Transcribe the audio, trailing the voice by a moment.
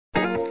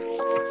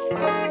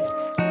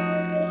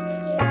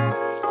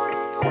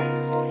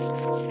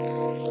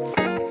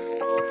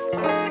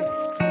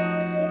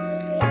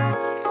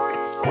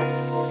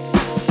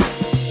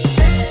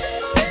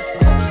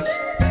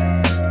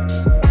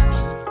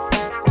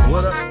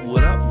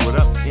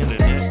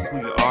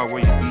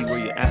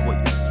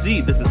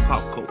indeed, this is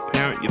Pop Cult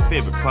Parent, your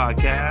favorite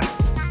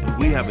podcast. And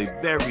we have a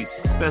very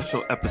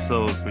special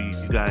episode for you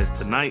guys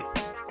tonight.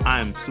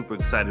 I'm super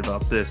excited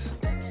about this.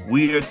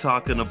 We are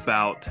talking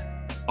about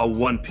a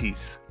One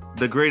Piece,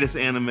 the greatest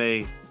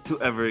anime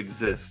to ever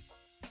exist.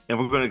 And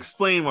we're going to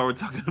explain why we're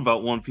talking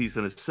about One Piece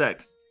in a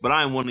sec. But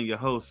I'm one of your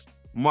hosts,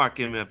 Mark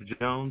M.F.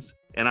 Jones,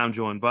 and I'm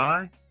joined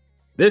by...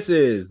 This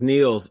is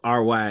Niels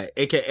R.Y.,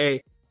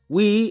 a.k.a.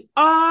 We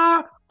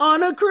Are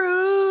on a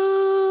Cruise.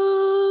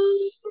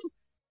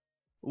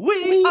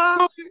 We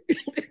are.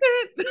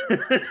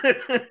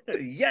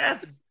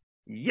 Yes.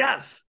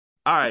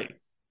 All right.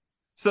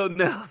 So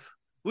Nels,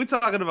 we're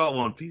talking about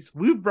One Piece.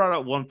 We've brought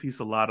up One Piece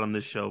a lot on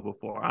this show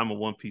before. I'm a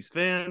One Piece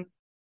fan,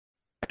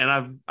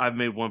 and I've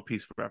made One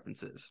Piece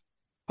references.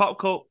 Pop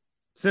Cult.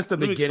 Since the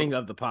beginning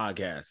of the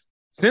podcast,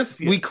 since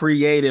we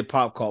created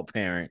Pop Cult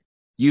Parent,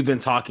 you've been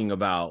talking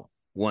about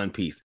One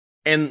Piece.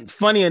 And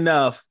funny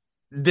enough,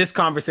 this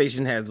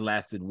conversation has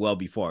lasted well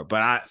before,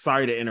 but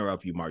sorry to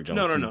interrupt you, Mark Jones.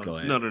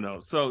 No.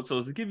 So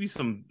to give you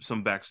some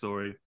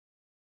backstory,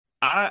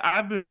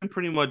 I've been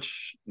pretty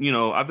much,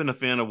 I've been a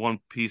fan of One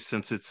Piece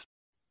since its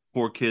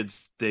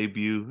 4Kids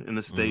debut in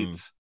the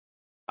States.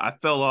 I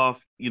fell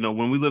off,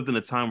 when we lived in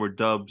a time where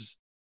dubs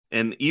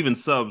and even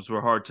subs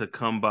were hard to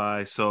come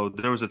by. So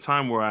there was a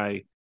time where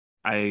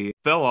I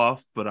fell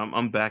off, but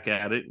I'm back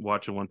at it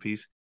watching One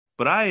Piece.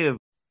 But I have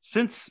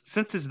since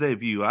its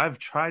debut, I've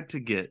tried to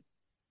get.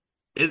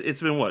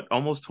 It's been what,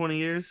 almost 20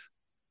 years?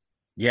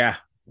 Yeah.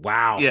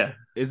 Wow. Yeah.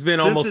 It's been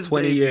almost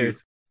 20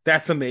 years.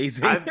 That's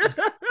amazing.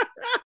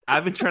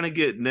 I've been trying to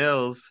get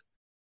Nels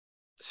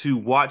to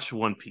watch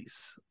One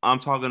Piece. I'm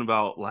talking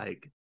about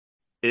like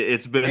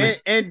it's been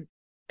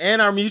and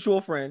our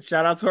mutual friend.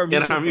 Shout out to our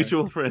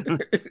mutual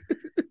friend.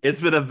 It's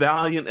been a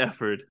valiant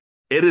effort.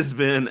 It has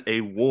been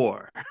a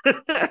war.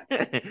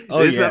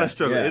 It's not a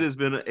struggle. Yeah. It has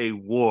been a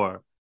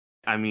war.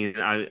 I mean,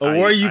 a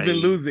war you've been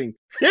losing.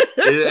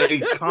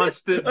 A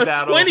constant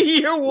battle.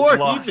 20-year war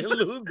you've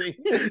been losing.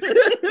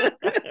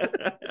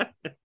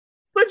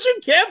 But you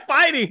kept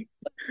fighting.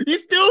 You're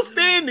still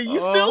standing.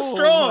 You're still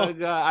strong. Oh my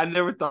God. I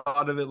never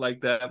thought of it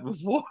like that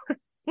before.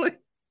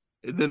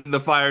 And then the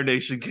Fire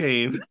Nation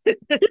came.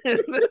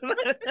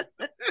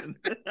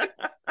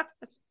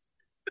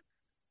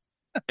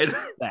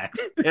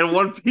 and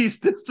One Piece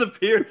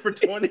disappeared for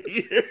 20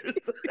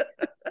 years.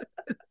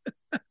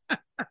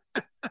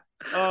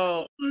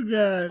 Oh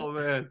God! Oh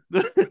man!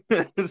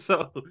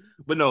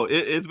 But no,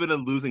 it's been a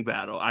losing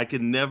battle. I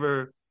can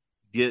never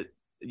get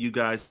you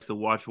guys to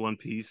watch One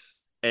Piece,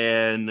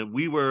 and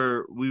we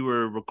were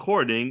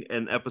recording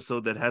an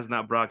episode that has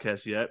not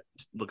broadcast yet.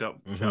 Look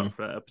out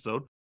for that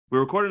episode.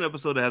 We're recording an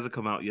episode that hasn't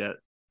come out yet,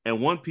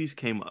 and One Piece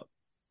came up,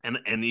 and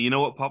you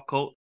know what, Pop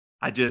Cult?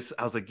 I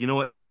was like, you know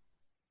what?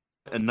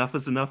 Enough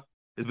is enough.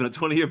 It's been a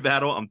 20-year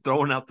battle. I'm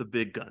throwing out the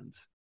big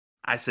guns.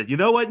 I said, you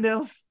know what,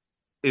 Nels?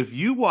 If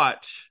you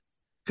watch.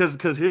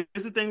 Because here's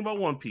the thing about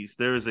One Piece.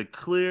 There is a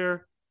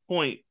clear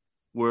point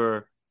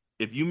where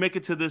if you make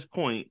it to this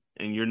point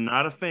and you're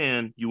not a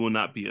fan, you will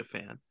not be a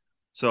fan.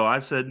 So I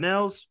said,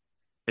 Nels,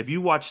 if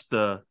you watch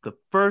the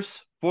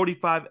first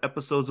 45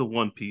 episodes of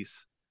One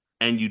Piece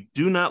and you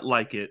do not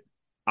like it,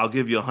 I'll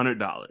give you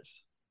 $100.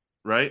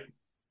 Right?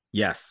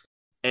 Yes.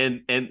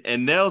 And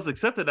Nels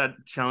accepted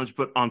that challenge.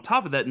 But on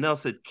top of that,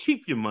 Nels said,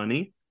 keep your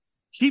money.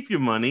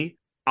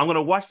 I'm going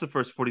to watch the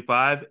first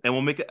 45 and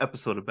we'll make an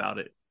episode about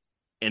it.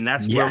 And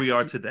that's where we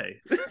are today.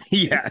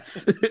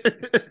 Yes.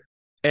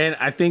 And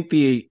I think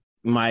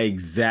my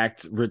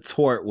exact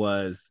retort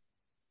was,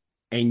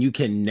 and you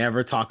can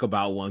never talk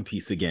about One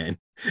Piece again.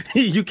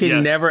 You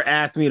can never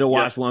ask me to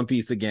watch One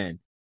Piece again.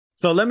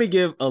 So let me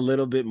give a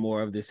little bit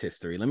more of this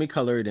history. Let me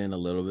color it in a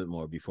little bit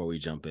more before we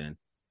jump in.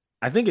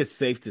 I think it's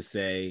safe to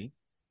say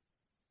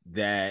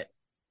that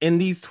in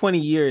these 20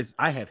 years,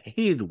 I have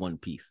hated One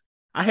Piece.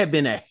 I have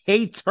been a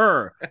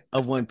hater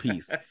of One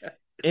Piece.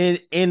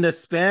 In the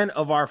span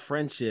of our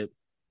friendship,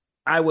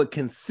 I would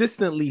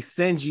consistently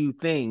send you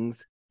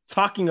things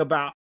talking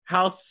about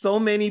how so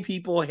many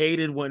people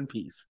hated One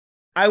Piece.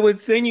 I would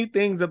send you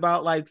things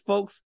about like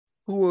folks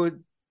who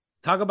would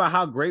talk about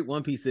how great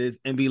One Piece is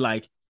and be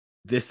like,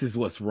 this is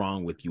what's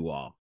wrong with you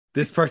all.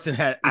 This person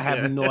I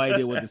have no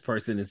idea what this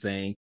person is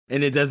saying,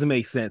 and it doesn't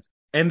make sense.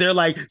 And they're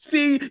like,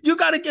 see, you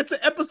got to get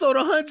to episode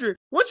 100.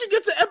 Once you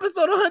get to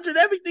episode 100,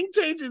 everything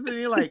changes. And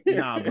you're like,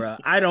 nah, bro,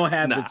 I don't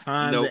have the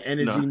time, the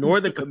energy,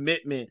 nor the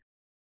commitment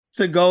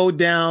to go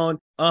down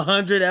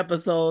 100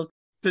 episodes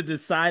to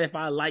decide if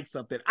I like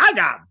something. I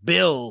got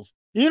bills.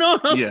 You know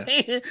what I'm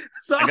saying?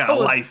 So I got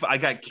life. I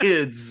got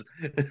kids.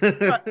 and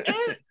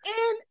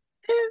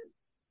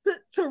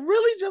to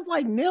really just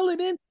like nail it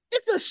in,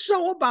 it's a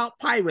show about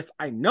pirates.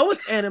 I know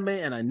it's anime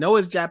and I know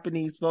it's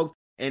Japanese, folks.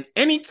 And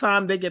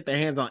anytime they get their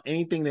hands on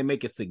anything, they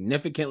make it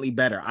significantly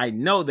better. I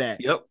know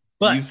that. Yep.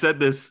 But you said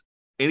this.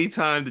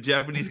 Anytime the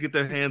Japanese get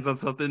their hands on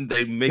something,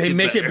 they make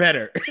it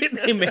better.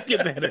 They make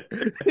it better.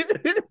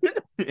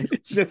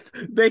 It's just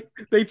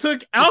they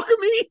took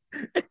alchemy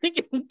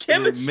and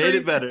chemistry, made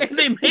it better, and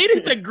they made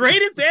it the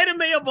greatest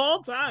anime of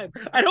all time.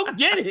 I don't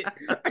get it.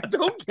 I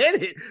don't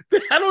get it.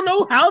 I don't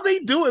know how they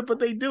do it, but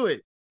they do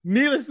it.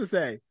 Needless to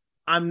say,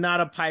 I'm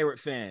not a pirate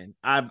fan.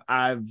 I've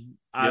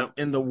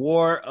in the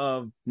war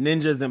of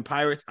ninjas and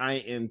pirates, I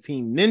am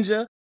team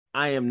ninja.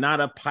 I am not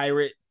a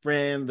pirate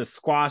fan. The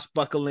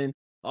squashbuckling,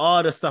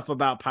 all the stuff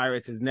about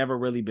pirates has never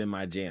really been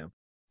my jam.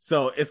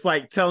 So it's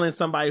like telling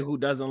somebody who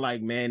doesn't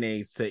like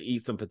mayonnaise to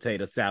eat some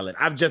potato salad.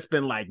 I've just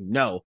been like,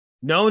 no.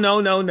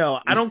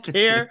 I don't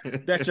care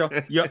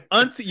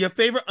that your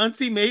favorite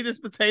auntie made this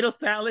potato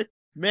salad.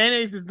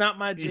 Mayonnaise is not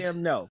my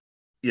jam. No.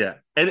 Yeah.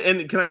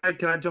 And can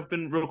I jump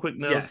in real quick,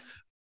 Nels?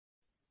 Yes.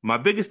 My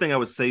biggest thing I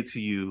would say to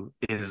you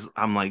is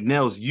I'm like,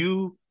 Nels,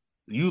 you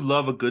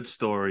love a good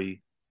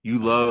story. You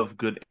love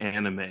good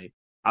anime.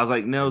 I was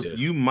like, Nels,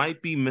 you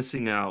might be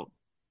missing out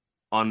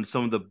on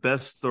some of the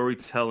best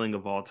storytelling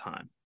of all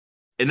time.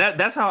 And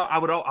that's how I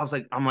was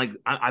like,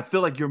 I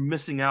feel like you're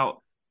missing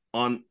out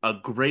on a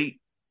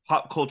great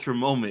pop culture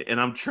moment. And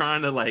I'm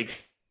trying to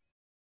like,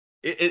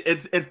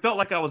 it felt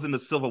like I was in the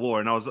Civil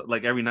War. And I was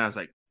like, every night I was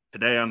like,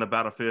 today on the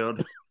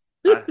battlefield,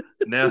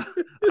 now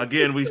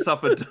again, we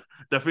suffered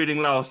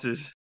defeating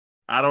losses.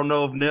 I don't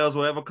know if Nels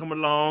will ever come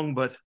along,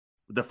 but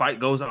the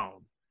fight goes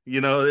on. You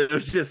know, it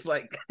was just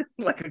like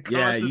a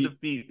constant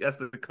defeat. That's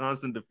the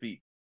constant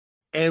defeat.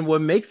 And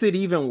what makes it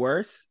even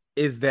worse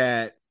is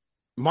that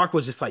Mark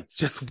was just like,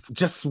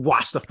 just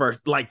watch the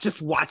first, like,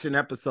 just watch an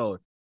episode.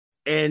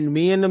 And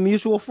me and the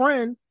mutual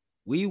friend,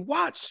 we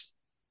watched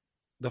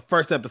the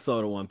first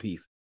episode of One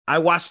Piece. I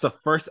watched the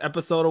first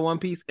episode of One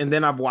Piece, and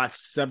then I've watched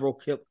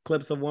several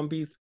clips of One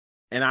Piece,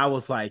 and I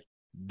was like,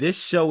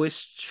 this show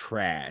is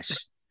trash.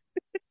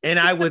 And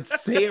I would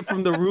say it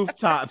from the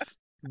rooftops.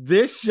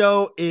 This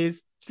show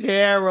is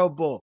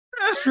terrible.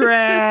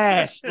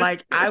 Trash.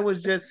 Like, I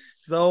was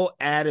just so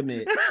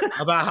adamant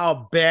about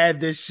how bad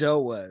this show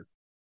was.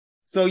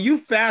 So you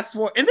fast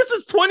forward, and this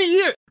is 20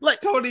 years.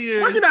 Like 20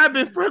 years. Mark and I have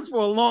been friends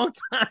for a long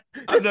time.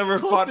 I've never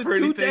fought for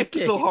anything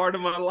so hard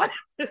in my life.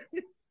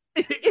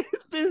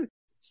 It's been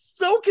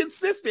so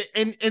consistent,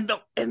 and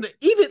the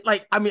even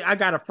like, I mean, I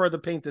gotta further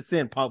paint this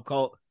in pop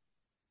cult.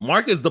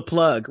 Mark is the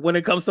plug when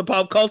it comes to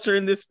pop culture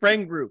in this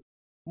friend group.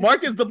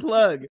 Mark is the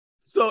plug.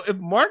 So if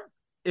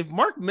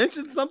Mark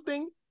mentions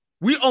something,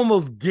 we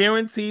almost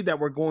guarantee that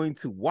we're going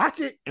to watch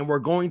it and we're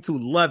going to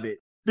love it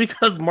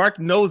because Mark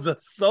knows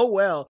us so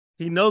well.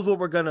 He knows what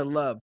we're going to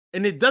love.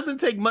 And it doesn't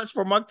take much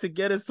for Mark to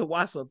get us to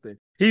watch something.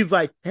 He's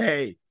like,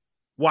 hey,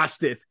 watch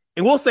this.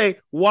 And we'll say,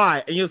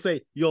 why? And you'll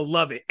say, you'll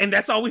love it. And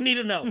that's all we need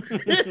to know.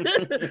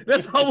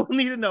 That's all we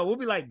need to know. We'll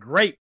be like,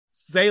 great,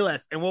 say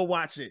less, and we'll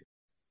watch it.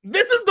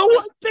 This is the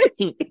one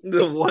thing.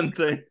 The one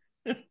thing.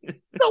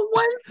 The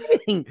one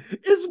thing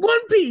is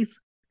One Piece.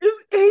 He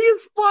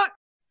has fought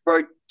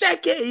for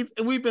decades.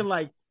 And we've been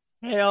like,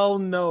 hell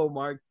no,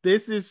 Mark.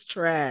 This is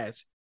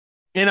trash.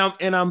 And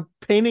I'm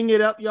painting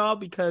it up, y'all,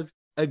 because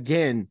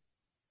again,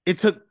 it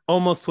took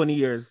almost 20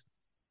 years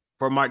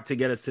for Mark to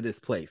get us to this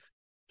place.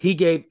 He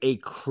gave a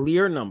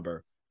clear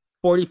number,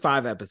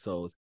 45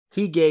 episodes.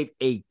 He gave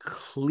a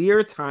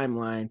clear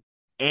timeline,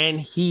 and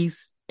he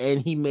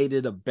made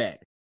it a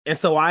bet. And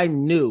so I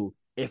knew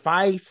if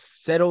I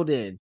settled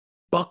in,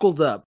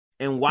 buckled up,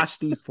 and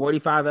watched these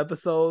 45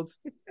 episodes,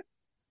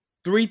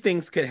 3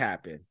 things could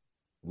happen.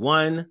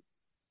 1,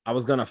 I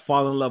was going to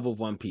fall in love with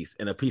One Piece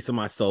and a piece of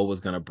my soul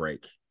was going to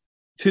break.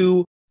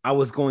 2, I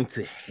was going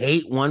to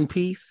hate One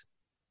Piece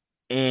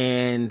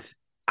and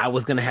I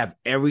was going to have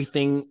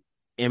everything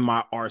in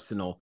my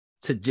arsenal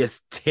to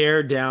just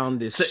tear down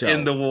this show. To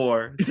end the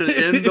war.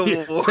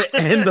 To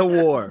end the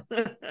war.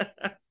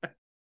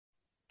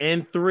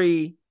 And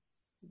 3,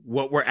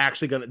 what we're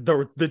actually going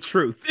to, the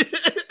truth.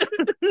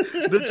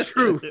 The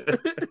truth,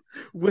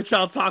 which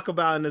I'll talk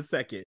about in a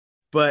second.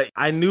 But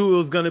I knew it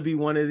was going to be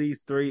one of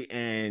these 3,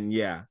 and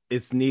yeah,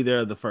 it's neither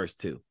of the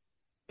first 2.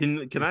 Can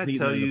I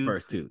tell you the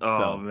first 2?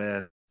 Oh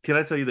man, can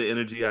I tell you the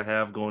energy I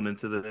have going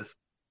into this?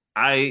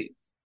 I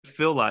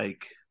feel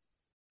like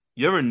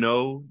you ever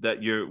know that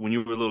when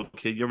you were a little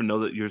kid, you ever know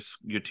that your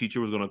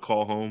teacher was going to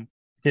call home,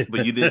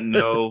 but you didn't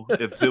know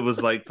if it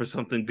was like for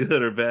something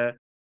good or bad.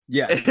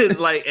 Yes,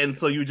 and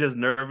so you were just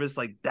nervous.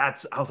 Like I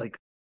was like,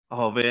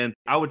 oh man,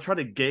 I would try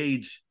to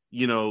gauge.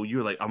 You know,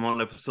 you're like, I'm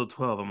on episode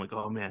 12. I'm like,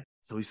 oh man.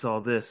 So we saw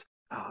this.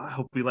 Oh, I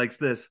hope he likes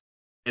this.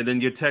 And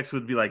then your text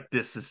would be like,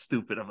 this is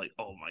stupid. I'm like,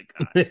 oh my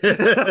God.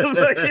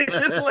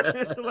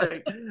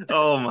 like,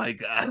 oh my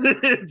God.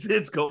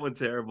 It's going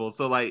terrible.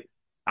 So like,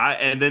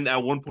 and then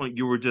at one point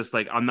you were just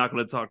like, I'm not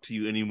going to talk to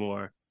you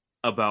anymore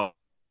about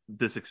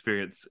this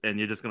experience. And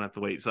you're just going to have to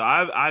wait. So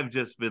I've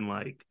just been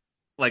like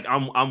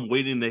I'm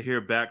waiting to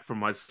hear back from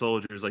my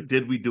soldiers. Like,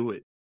 did we do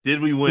it?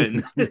 Did we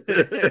win?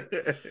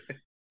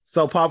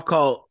 So Pop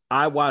Cult,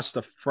 I watched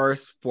the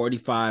first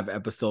 45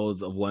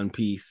 episodes of One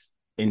Piece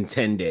in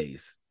 10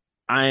 days.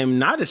 I am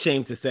not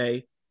ashamed to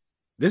say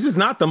this is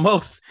not the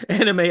most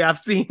anime I've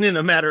seen in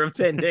a matter of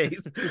 10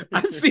 days.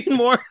 I've seen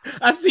more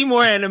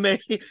anime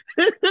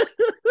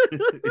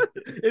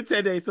in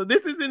 10 days. So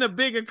this isn't a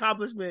big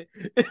accomplishment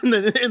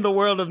in the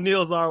world of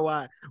Niels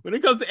RY. When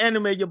it comes to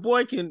anime, your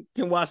boy can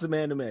watch some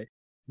anime.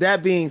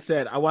 That being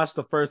said, I watched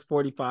the first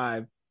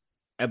 45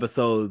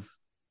 episodes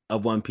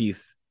of One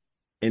Piece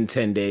in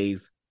 10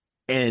 days.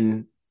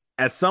 And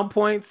at some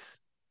points,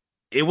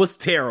 it was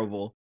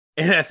terrible.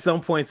 And at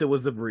some points, it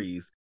was a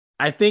breeze.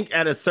 I think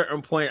at a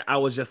certain point, I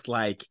was just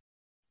like,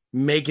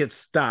 make it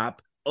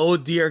stop. Oh,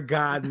 dear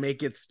God,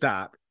 make it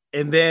stop.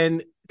 And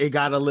then it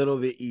got a little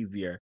bit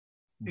easier.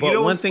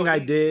 But one thing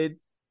funny? I did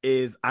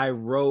is I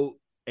wrote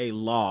a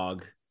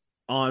log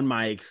on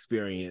my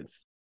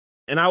experience.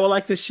 And I would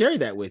like to share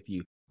that with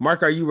you.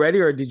 Mark, are you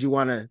ready, or did you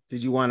want to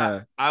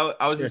I was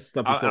share just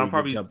stuff before I'll we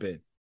probably jump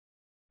in?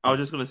 I was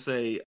just going to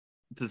say,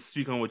 to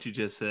speak on what you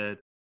just said,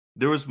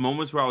 there was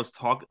moments where I was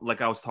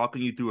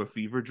talking you through a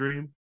fever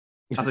dream.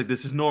 I was like,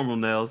 this is normal,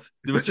 Nels.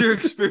 What you're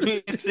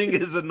experiencing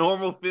is a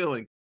normal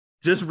feeling.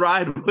 Just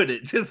ride with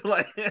it. Just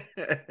like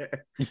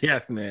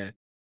yes, man.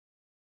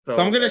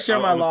 So I'm gonna share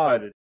my log,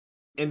 excited.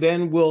 And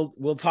then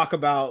we'll talk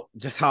about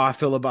just how I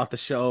feel about the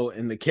show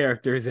and the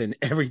characters and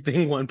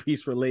everything One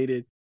Piece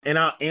related. And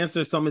I'll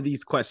answer some of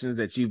these questions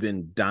that you've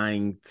been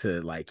dying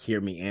to like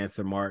hear me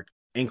answer, Mark,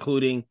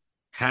 including,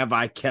 have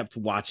I kept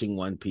watching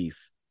One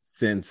Piece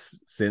since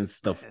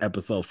the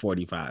episode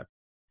 45?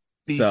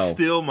 Be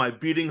still my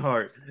beating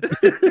heart.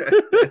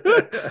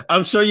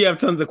 I'm sure you have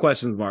tons of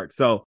questions, Mark.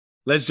 So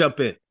let's jump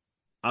in.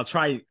 I'll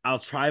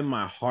try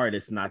my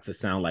hardest not to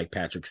sound like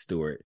Patrick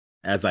Stewart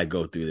as I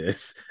go through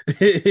this.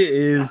 It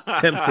is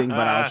tempting,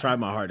 but I'll try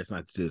my hardest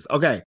not to do this.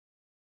 Okay.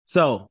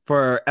 So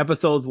for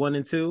episodes 1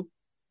 and 2,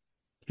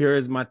 here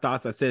is my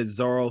thoughts. I said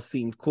Zoro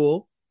seemed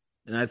cool.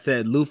 And I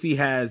said Luffy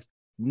has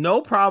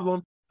no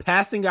problem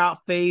passing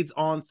out fades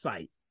on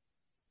sight.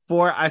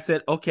 4, I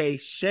said, okay,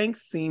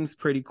 Shanks seems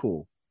pretty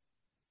cool.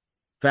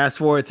 Fast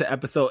forward to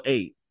episode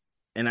 8,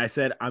 and I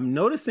said, I'm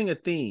noticing a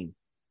theme.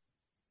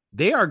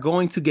 They are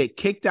going to get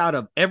kicked out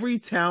of every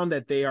town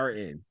that they are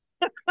in.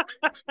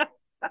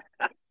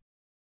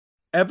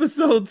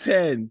 Episode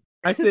 10,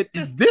 I said,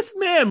 is this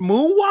man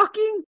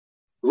moonwalking?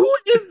 Who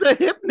is the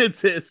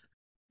hypnotist?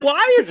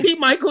 Why is he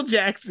Michael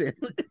Jackson?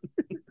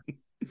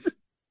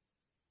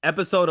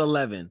 Episode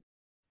 11,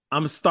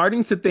 I'm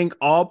starting to think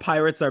all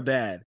pirates are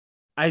bad.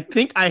 I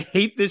think I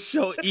hate this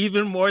show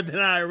even more than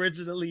I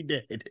originally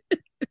did.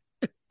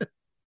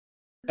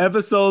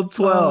 Episode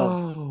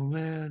 12. Oh,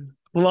 man.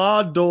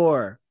 Claw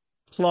door.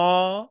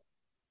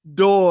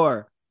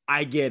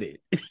 I get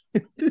it.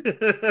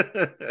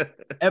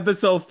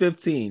 Episode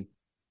 15.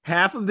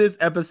 Half of this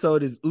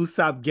episode is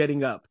Usopp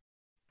getting up.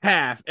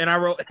 Half. And I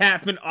wrote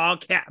half in all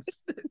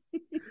caps.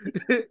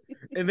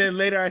 And then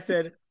later I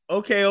said,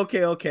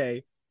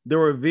 okay. The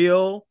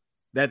reveal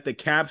that the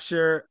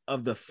capture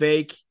of the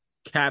fake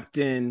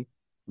captain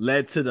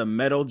led to the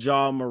Metal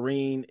Jaw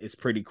Marine is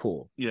pretty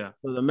cool. Yeah.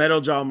 So the Metal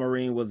Jaw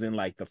Marine was in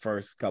like the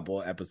first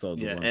couple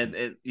episodes.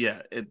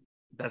 Yeah,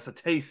 that's a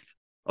taste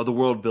of the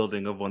world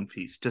building of One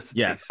Piece. Just a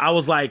taste. I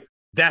was like,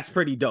 that's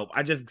pretty dope.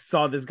 I just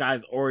saw this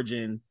guy's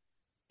origin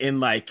in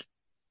like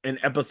an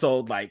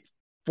episode, like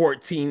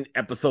 14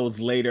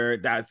 episodes later.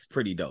 That's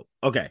pretty dope.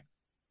 Okay.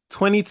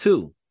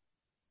 22.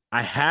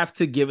 I have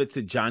to give it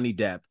to Johnny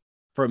Depp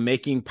for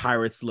making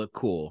pirates look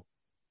cool,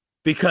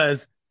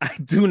 because I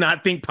do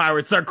not think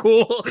pirates are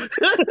cool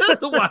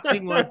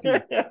watching One Piece.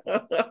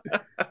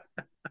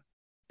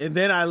 And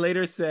then I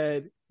later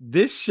said,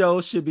 this show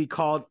should be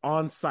called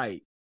On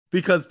Sight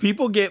because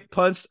people get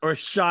punched or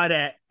shot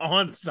at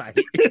on sight.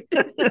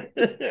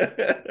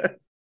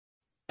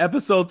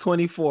 Episode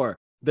 24,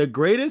 the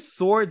greatest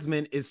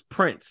swordsman is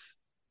Prince.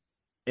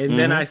 And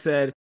then I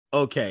said,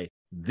 okay,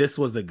 this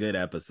was a good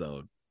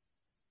episode.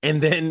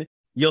 And then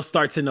you'll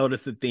start to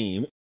notice a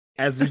theme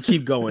as we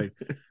keep going.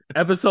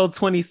 Episode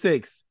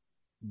 26.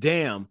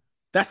 Damn,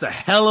 that's a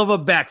hell of a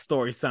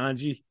backstory,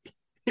 Sanji.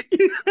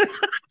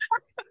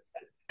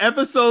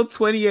 Episode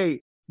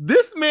 28.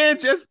 This man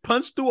just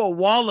punched through a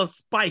wall of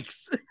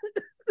spikes.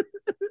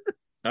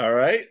 All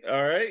right.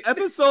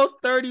 Episode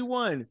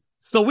 31.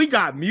 So we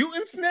got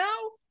mutants now?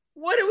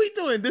 What are we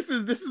doing? This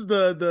is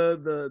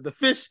the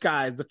fish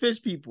guys, the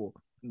fish people.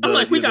 I'm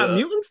like, we got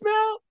mutants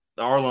now?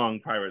 The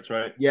Arlong pirates,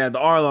 right? Yeah, the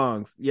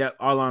Arlongs. Yeah,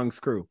 Arlong's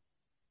crew.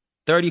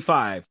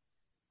 35.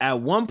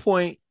 At one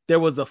point, there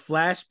was a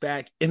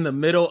flashback in the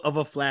middle of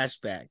a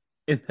flashback.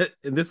 And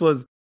this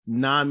was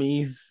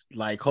Nami's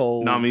like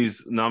whole...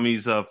 Nami's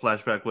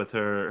flashback with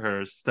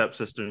her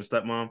stepsister and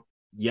stepmom.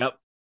 Yep.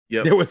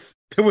 There was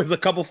a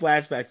couple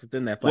flashbacks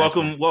within that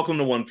flashback. Welcome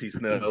to One Piece,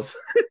 Nels.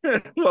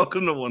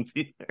 Welcome to One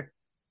Piece.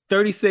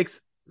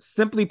 36.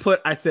 Simply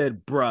put, I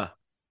said, bruh,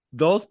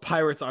 those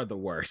pirates are the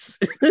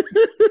worst.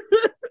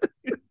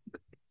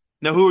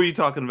 Now, who are you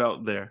talking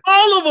about there?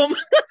 All of them.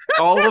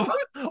 all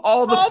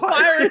the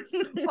pirates.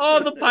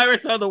 All the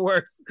pirates are the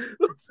worst.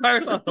 Those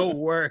pirates are the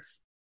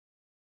worst.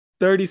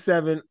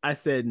 37. I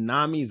said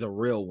Nami's a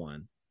real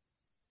one.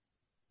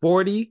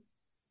 40.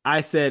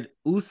 I said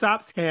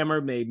Usopp's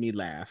hammer made me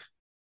laugh.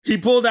 He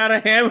pulled out a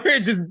hammer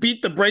and just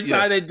beat the brakes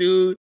out of that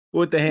dude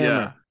with the hammer.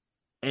 Yeah.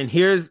 And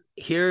here's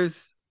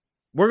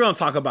we're gonna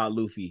talk about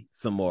Luffy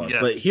some more,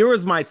 but here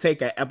was my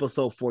take at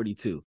episode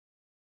 42.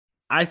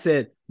 I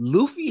said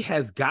Luffy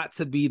has got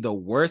to be the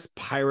worst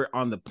pirate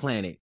on the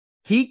planet.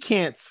 He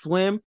can't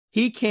swim,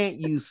 he can't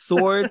use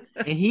swords,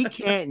 and he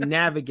can't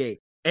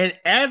navigate. And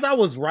as I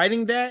was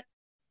writing that,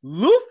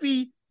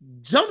 Luffy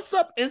jumps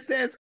up and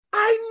says,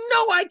 I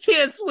know I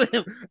can't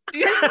swim.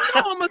 I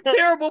know I'm a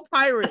terrible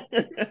pirate.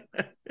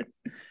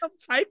 I'm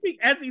typing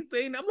as he's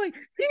saying, I'm like,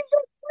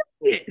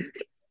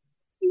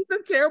 he's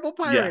a terrible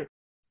pirate. Yeah.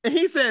 And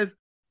he says,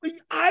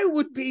 I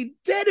would be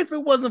dead if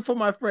it wasn't for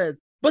my friends.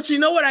 But you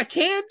know what I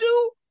can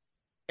do?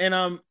 And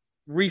I'm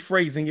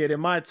rephrasing it in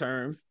my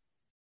terms.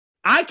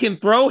 I can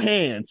throw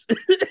hands.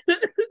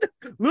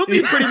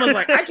 Luffy's pretty much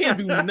like, I can't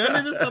do none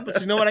of this stuff,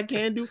 but you know what I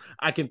can do?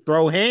 I can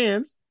throw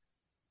hands.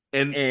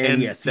 And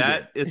yes,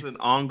 that is an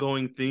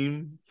ongoing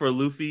theme for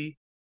Luffy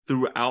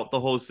throughout the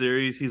whole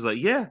series. He's like,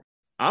 yeah,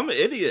 I'm an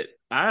idiot.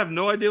 I have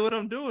no idea what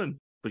I'm doing.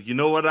 But you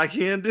know what I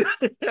can do?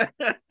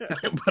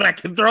 But I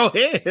can throw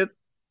hands.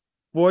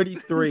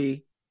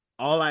 43,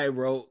 all I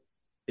wrote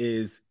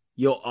is,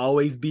 you'll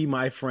always be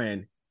my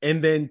friend.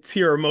 And then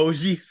tear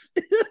emojis.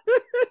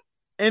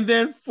 And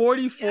then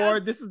 44,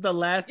 this is the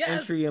last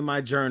entry in my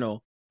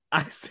journal.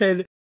 I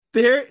said,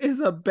 there is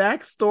a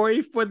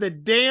backstory for the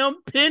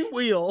damn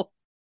pinwheel.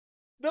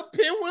 The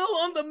pinwheel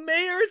on the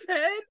mayor's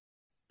head.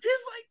 He's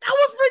like, that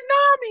was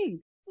for Nami.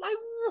 Like,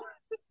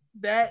 what?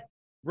 That,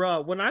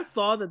 bro, when I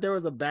saw that there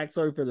was a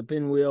backstory for the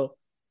pinwheel,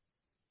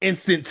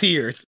 instant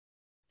tears.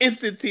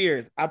 Instant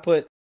tears. I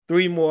put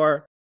 3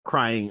 more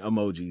crying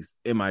emojis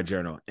in my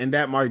journal. And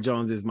that, Mark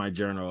Jones, is my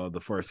journal of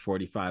the first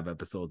 45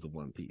 episodes of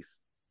One Piece.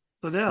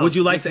 So now, would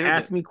you like to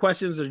ask me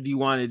questions, or do you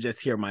want to just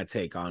hear my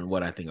take on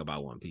what I think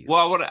about One Piece? Well,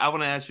 I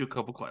want to ask you a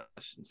couple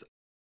questions.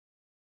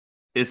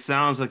 It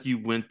sounds like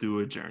you went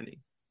through a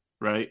journey,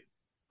 right?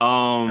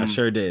 I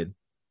sure did.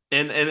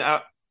 And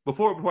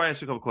before I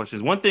ask you a couple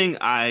questions, one thing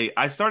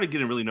I started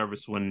getting really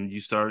nervous when you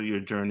started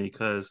your journey,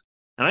 because,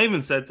 and I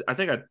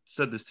think I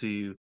said this to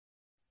you.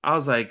 I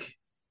was like,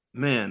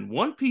 man,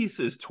 One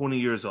Piece is 20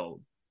 years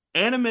old.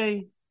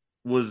 Anime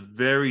was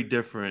very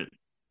different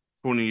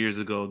 20 years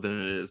ago than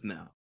it is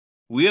now.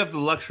 We have the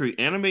luxury.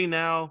 Anime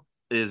now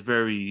is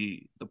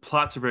the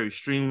plots are very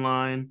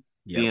streamlined.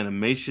 Yep. The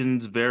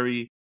animation's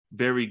very,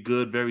 very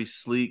good, very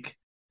sleek.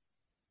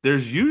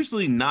 There's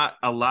usually not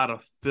a lot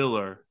of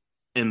filler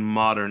in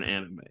modern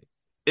anime.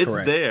 It's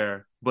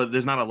there, but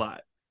there's not a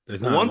lot.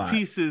 There's not One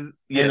Piece is,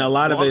 and a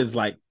lot of it is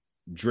like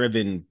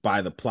driven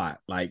by the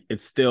plot. Like,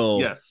 it's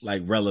still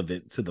like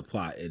relevant to the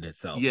plot in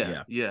itself.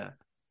 Yeah.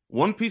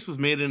 One Piece was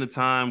made in a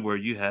time where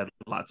you had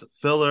lots of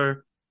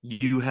filler.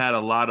 You had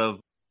a lot of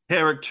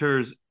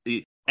characters,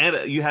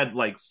 and you had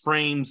like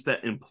frames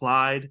that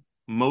implied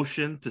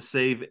motion to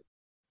save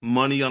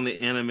money on the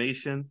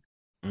animation.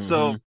 Mm-hmm.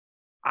 So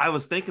I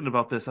was thinking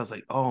about this. I was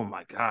like, oh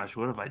my gosh,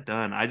 what have I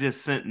done? I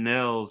just sent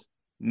Nels.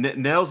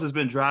 Nels has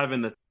been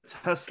driving a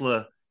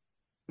Tesla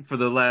for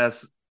the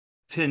last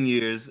 10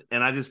 years,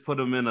 and I just put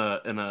him in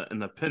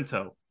a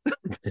Pinto.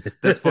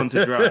 That's fun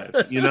to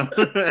drive, you know?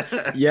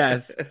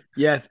 Yes,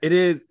 it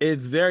is.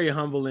 It's very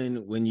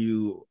humbling when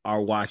you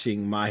are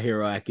watching My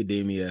Hero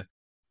Academia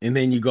and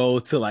then you go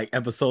to like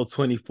episode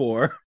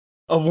 24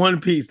 of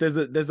One Piece. There's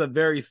a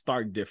very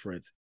stark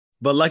difference.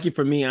 But lucky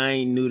for me, I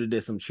ain't new to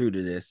this. I'm true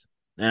to this.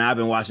 And I've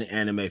been watching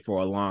anime for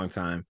a long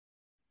time.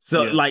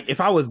 So like, if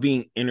I was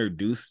being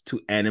introduced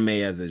to anime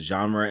as a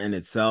genre in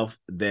itself,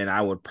 then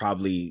I would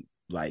probably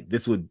like,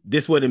 this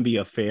wouldn't be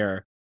a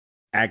fair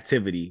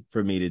activity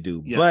for me to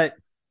do. Yeah. But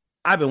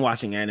I've been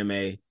watching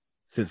anime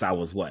since I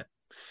was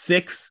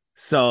 6.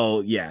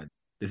 So yeah,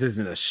 this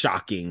isn't a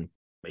shocking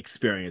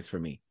experience for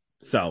me.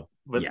 So,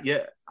 but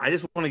yeah, I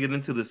just want to get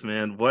into this,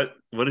 man. What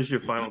is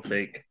your final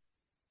take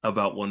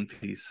about One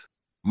Piece?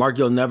 Mark,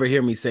 you'll never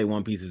hear me say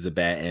One Piece is a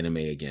bad anime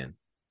again.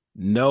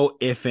 No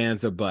ifs,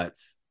 ands, or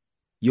buts.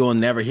 You'll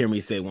never hear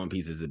me say One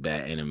Piece is a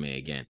bad anime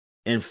again.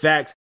 In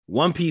fact,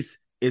 One Piece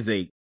is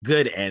a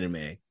good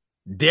anime.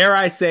 Dare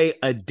I say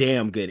a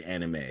damn good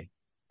anime.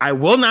 I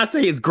will not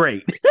say it's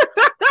great.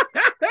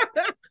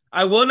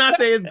 I will not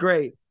say it's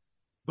great,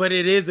 but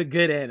it is a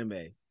good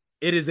anime.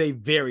 It is a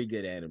very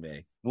good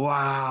anime.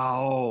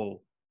 Wow.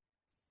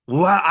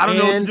 I don't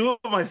know what to do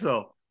with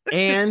myself.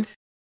 And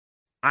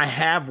I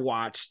have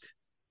watched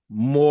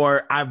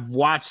more. I've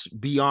watched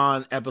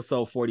beyond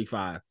episode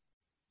 45.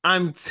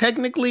 I'm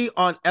technically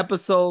on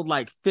episode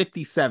like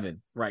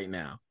 57 right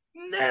now.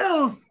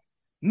 Nels,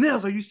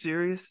 are you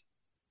serious?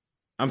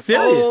 I'm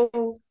serious.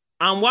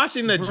 I'm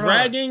watching the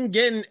dragon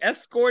getting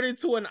escorted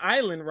to an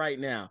island right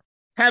now.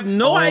 Have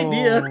no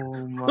idea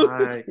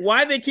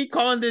why they keep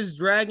calling this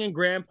dragon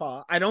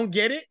Grandpa. I don't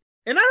get it,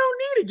 and I don't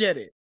need to get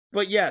it.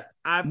 But yes,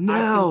 I've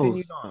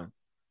continued on.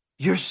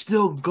 You're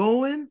still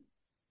going?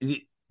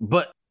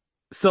 But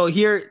so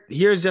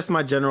here's just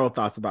my general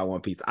thoughts about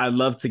One Piece. I'd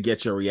love to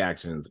get your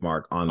reactions,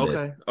 Mark, on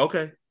this.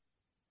 Okay.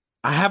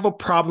 I have a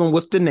problem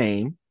with the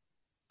name.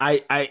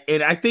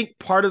 I think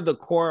part of the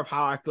core of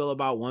how I feel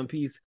about One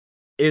Piece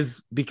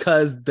is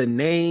because the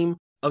name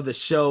of the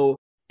show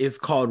is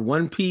called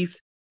One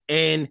Piece,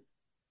 and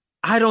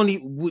I don't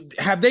even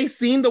have they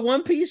seen the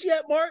One Piece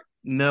yet, Mark?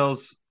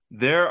 Nels,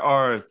 there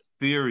are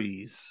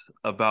theories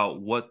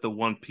about what the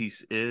One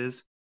Piece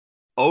is.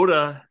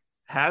 Oda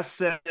has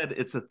said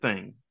it's a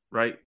thing,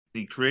 right?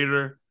 The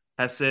creator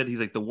has said he's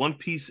like the One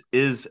Piece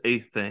is a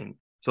thing.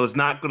 So it's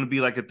not going to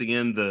be like at the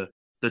end the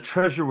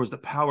treasure was the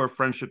power of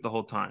friendship the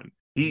whole time.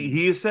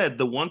 He has said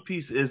the One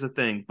Piece is a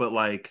thing, but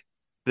like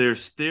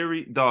there's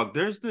theory, dog.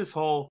 There's this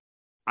whole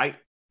I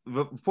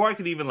before I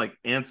could even like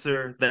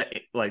answer that,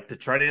 like to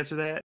try to answer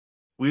that,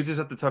 we just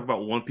have to talk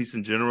about One Piece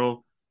in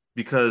general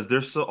because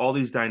there's all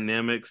these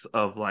dynamics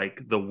of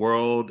like the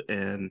world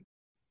and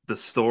the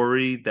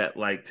story that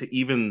like to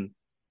even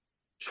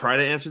try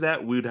to answer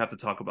that, we would have to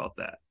talk about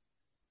that.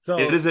 So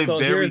it is a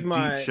very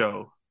deep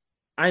show.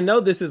 I know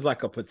this is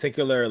like a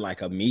particular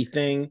like a me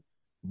thing,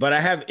 but I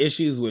have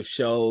issues with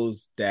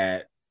shows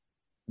that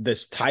the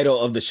title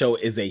of the show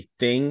is a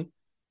thing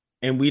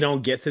and we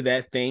don't get to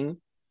that thing.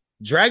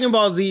 Dragon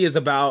Ball Z is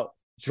about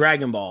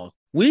Dragon Balls.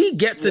 We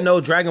get to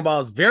know Dragon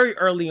Balls very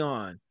early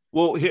on.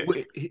 Well,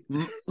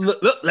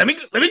 look, let me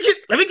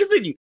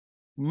continue.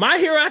 My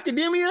Hero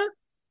Academia,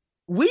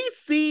 we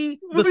see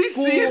the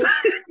school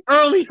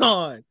early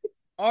on.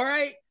 All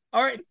right.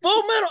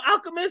 Full Metal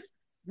Alchemist,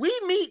 we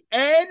meet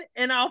Ed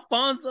and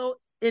Alfonso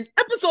in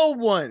episode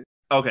 1.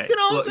 Okay. You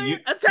know what I'm saying?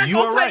 Attack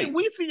on Titan, right.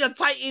 We see a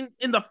Titan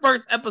in the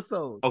first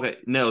episode. Okay,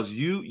 Nels,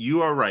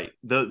 you are right.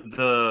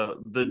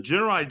 The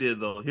general idea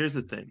though, here's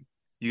the thing.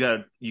 You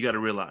got to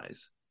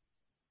realize.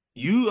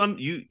 You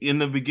in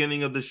the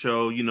beginning of the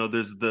show, you know,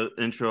 there's the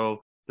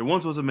intro. There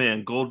once was a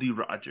man, Gol D.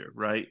 Roger,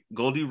 right?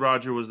 Gol D.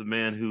 Roger was the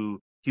man who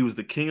he was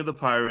the king of the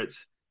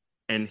pirates,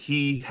 and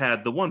he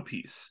had the One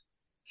Piece.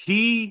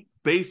 He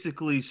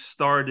basically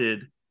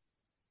started,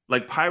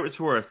 like, pirates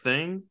were a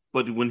thing,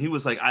 but when he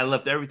was like, I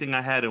left everything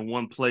I had in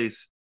one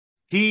place,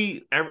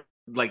 he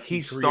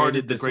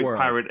started the great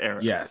pirate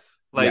era. Yes.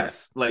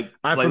 Like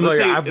I'm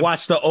familiar. I've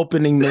watched the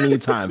opening many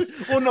times.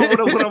 Well, no,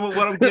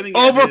 what I'm getting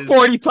at over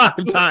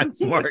 45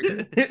 times, Mark.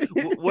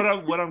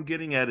 what I'm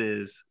getting at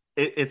is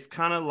it's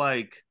kind of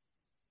like,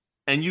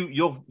 and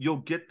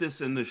you'll get this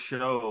in the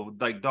show,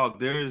 like, dog,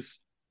 there's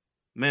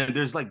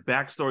like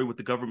backstory with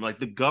the government, like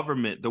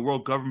the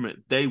world government,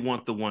 they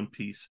want the One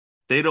Piece.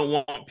 They don't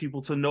want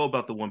people to know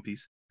about the One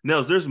Piece.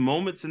 Nels, there's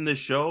moments in this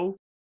show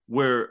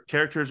where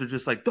characters are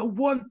just like, the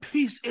One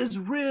Piece is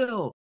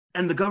real.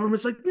 And the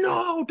government's like,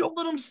 no, don't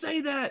let them say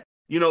that.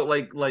 You know,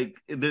 like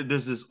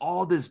there's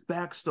all this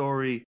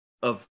backstory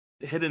of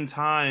hidden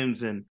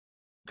times and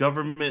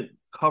government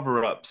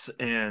cover-ups.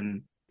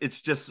 And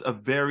it's just a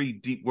very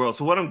deep world.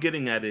 So what I'm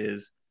getting at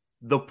is,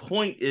 the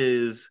point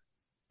is,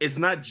 it's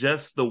not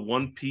just the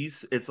One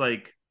Piece. It's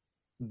like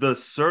the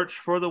search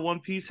for the One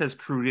Piece has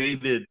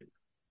created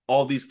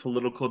all these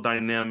political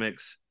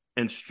dynamics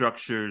and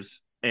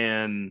structures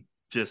and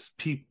just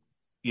people,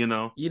 you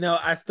know? You know,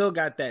 I still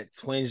got that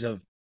twinge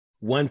of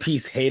One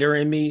Piece hater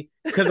in me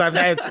because I've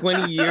had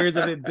 20 years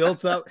of it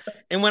built up.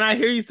 And when I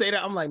hear you say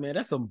that, I'm like, man,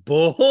 that's some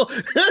bull.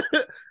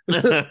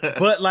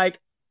 But like,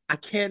 I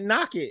can't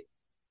knock it.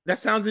 That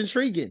sounds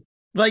intriguing.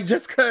 Like,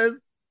 just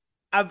because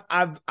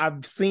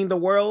I've seen the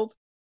world,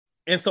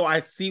 and so I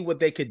see what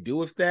they could do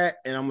with that,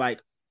 and I'm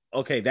like,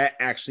 okay, that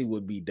actually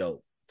would be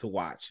dope to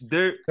watch.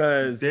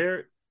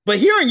 But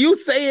hearing you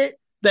say it,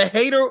 the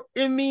hater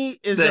in me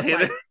is just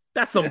like,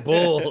 that's some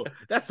bull.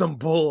 That's some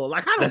bull.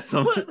 Like,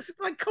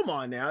 like, come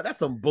on now, that's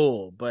some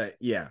bull. But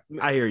yeah,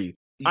 I hear you.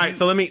 All right,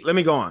 so let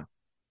me go on.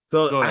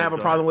 So I have a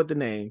problem with the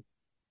name.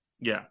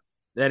 Yeah,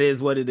 that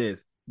is what it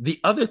is. The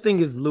other thing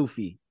is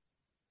Luffy.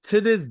 To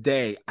this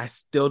day, I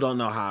still don't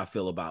know how I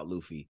feel about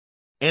Luffy.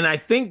 And I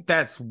think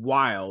that's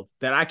wild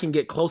that I can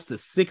get close to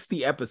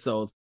 60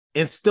 episodes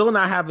and still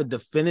not have a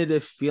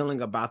definitive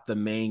feeling about the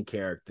main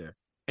character.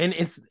 And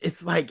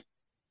it's like,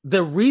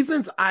 the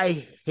reasons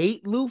I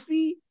hate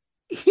Luffy,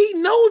 he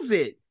knows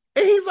it.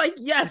 And he's like,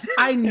 yes,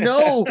 I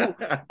know.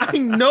 I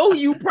know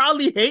you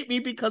probably hate me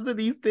because of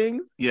these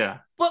things. Yeah.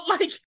 But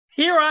like,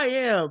 here I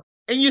am.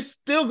 And you're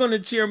still going to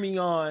cheer me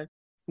on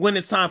when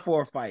it's time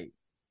for a fight.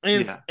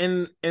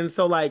 And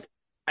so like,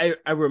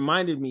 I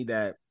reminded me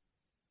that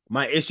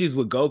my issues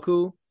with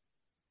Goku,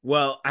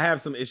 well, I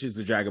have some issues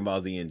with Dragon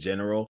Ball Z in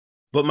general,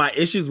 but my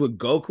issues with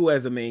Goku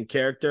as a main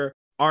character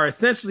are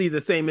essentially the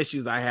same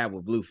issues I have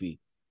with Luffy,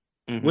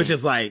 which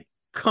is like,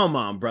 come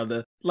on,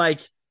 brother.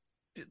 Like,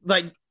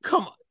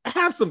 come on,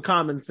 have some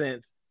common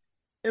sense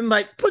and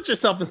like put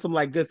yourself in some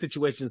like good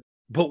situations.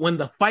 But when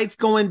the fight's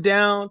going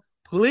down,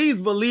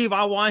 please believe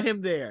I want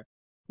him there.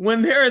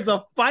 When there is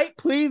a fight,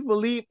 please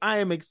believe I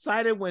am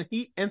excited when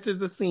he enters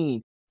the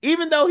scene.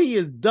 Even though he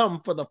is dumb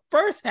for the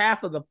first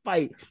half of the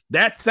fight,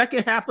 that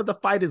second half of the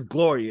fight is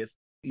glorious.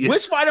 Yeah.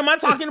 Which fight am I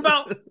talking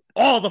about?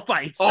 All the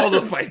fights. All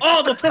the fights.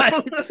 All the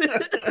fights.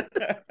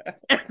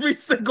 Every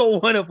single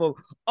one of them.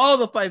 All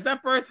the fights.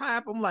 That first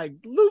half, I'm like,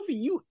 Luffy,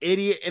 you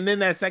idiot. And then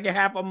that second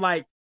half, I'm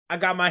like, I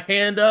got my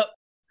hand up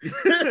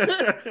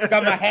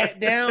Got my hat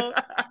down.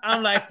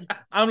 I'm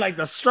like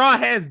the Straw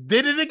Hats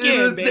did it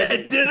again,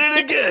 baby. Did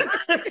it again.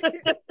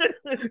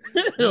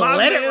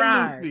 Let it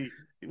ride. Luffy.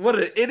 What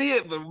an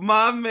idiot, but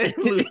my man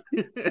Luffy.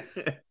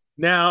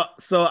 Now,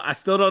 so I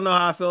still don't know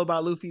how I feel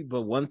about Luffy,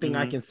 but one thing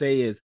I can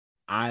say is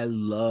I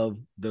love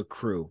the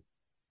crew.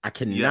 I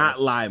cannot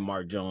lie,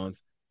 Mark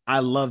Jones. I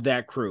love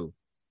that crew.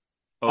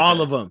 Okay.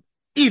 All of them.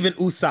 Even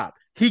Usopp.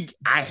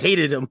 I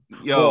hated him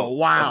for a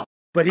while.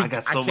 But I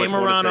came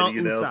around on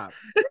Usopp.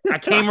 I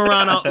came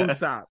around on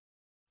Usopp.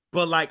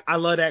 But like I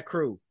love that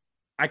crew.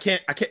 I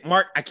can't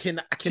Mark, I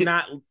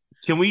cannot.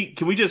 Can we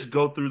just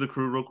go through the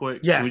crew real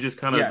quick? Yes. Can we just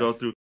kind of go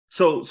through?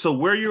 So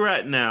where you're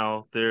at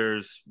now,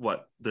 there's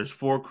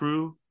 4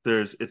 crew.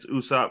 It's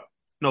Usopp.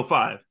 No,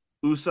 5.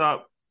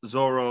 Usopp,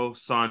 Zoro,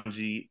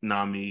 Sanji,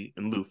 Nami,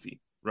 and Luffy,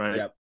 right?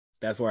 Yep.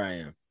 That's where I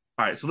am.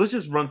 All right, so let's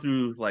just run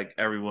through like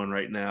everyone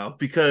right now,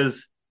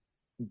 because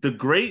the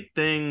great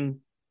thing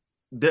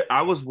that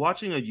I was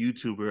watching a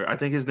YouTuber, I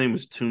think his name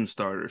is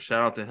Toonstarter.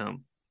 Shout out to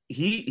him.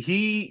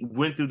 He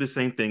went through the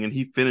same thing and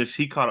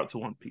he caught up to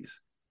One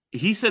Piece.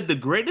 He said the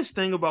greatest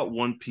thing about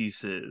One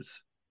Piece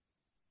is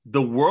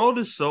the world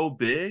is so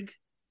big,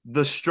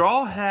 the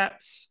Straw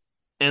Hats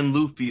and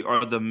Luffy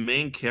are the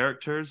main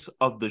characters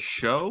of the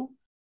show,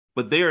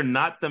 but they are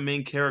not the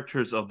main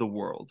characters of the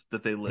world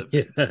that they live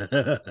in.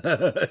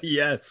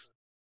 Yes.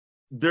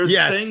 There's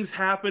things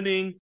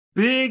happening,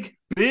 big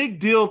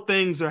deal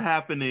things are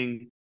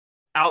happening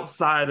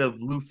outside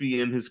of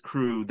Luffy and his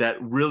crew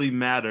that really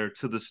matter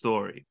to the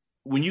story.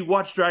 When you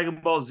watch Dragon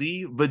Ball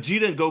Z,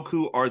 Vegeta and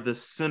Goku are the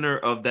center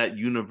of that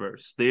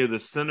universe. They are the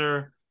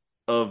center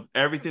of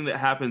everything that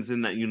happens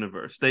in that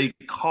universe. They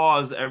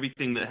cause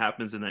everything that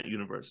happens in that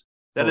universe.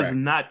 That is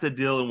not the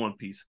deal in One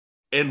Piece.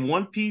 In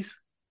One Piece,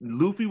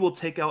 Luffy will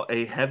take out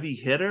a heavy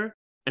hitter,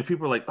 and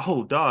people are like,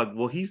 oh, dog,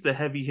 well, he's the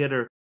heavy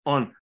hitter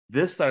on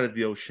this side of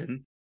the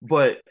ocean,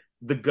 but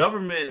the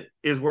government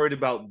is worried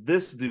about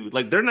this dude.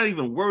 Like, they're not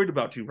even worried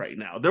about you right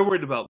now. They're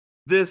worried about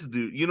this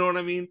dude. You know what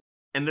I mean?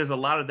 And there's a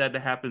lot of that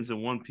happens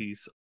in One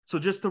Piece. So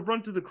just to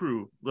run through the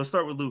crew, let's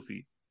start with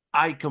Luffy.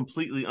 I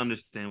completely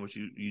understand what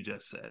you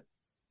just said.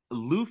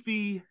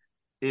 Luffy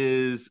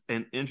is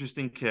an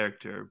interesting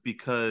character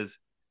because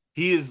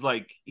he's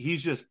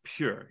just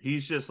pure.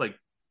 He's just like,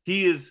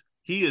 he is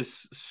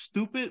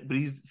stupid, but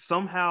he's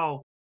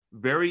somehow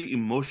very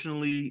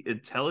emotionally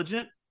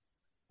intelligent.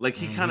 Like,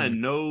 he kind of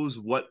knows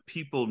what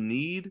people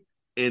need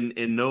and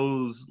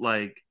knows,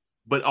 like,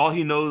 but all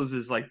he knows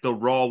is like the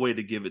raw way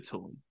to give it to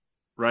him,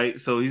 right?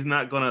 So he's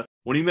not gonna.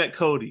 When he met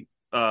Kobe,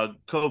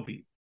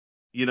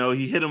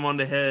 he hit him on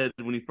the head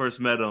when he first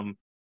met him,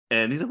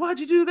 and he's like, "Why'd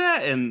you do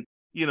that?" And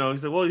he's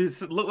like, "Well,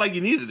 it looked like you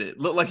needed it.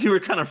 Looked like you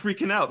were kind of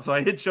freaking out, so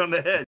I hit you on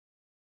the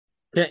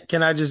head."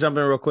 Can I just jump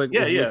in real quick?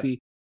 Yeah.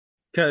 Luffy?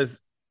 Because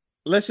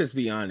let's just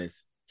be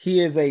honest,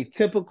 he is a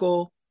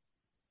typical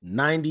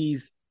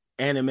 90s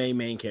anime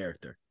main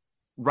character.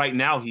 Right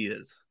now he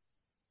is.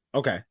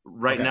 Okay.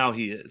 Now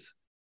he is.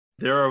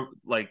 There are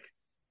like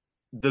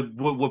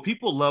what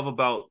people love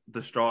about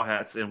the Straw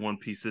Hats in One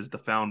Piece is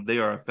they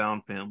are a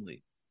found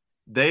family.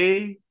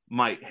 They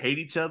might hate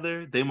each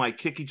other, they might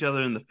kick each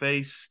other in the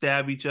face,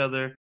 stab each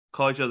other,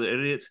 call each other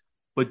idiots,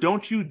 but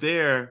don't you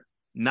dare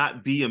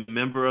not be a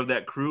member of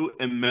that crew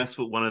and mess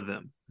with one of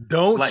them.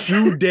 Don't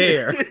you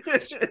dare.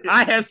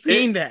 I have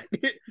seen that.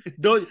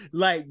 Don't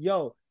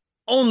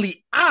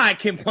only I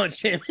can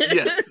punch him.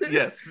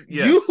 Yes.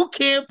 You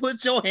can't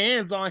put your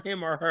hands on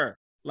him or her.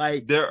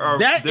 Like,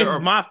 that is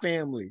my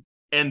family.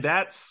 And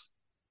that's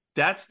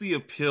the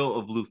appeal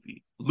of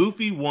Luffy.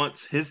 Luffy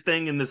wants his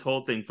thing in this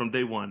whole thing from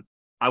day one.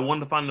 I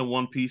want to find the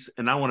One Piece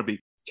and I want to be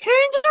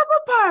king of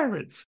the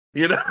pirates.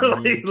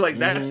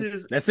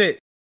 That's it.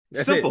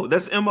 That's simple.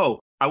 That's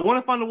MO. I want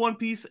to find the One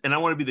Piece and I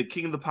want to be the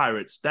king of the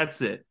pirates.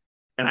 That's it.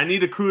 And I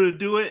need a crew to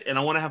do it, and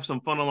I want to have some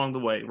fun along the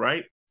way,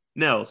 right?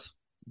 Nels,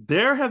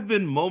 there have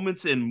been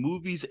moments in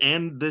movies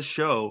and this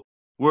show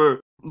where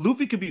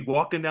Luffy could be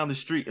walking down the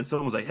street and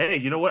someone's like, hey,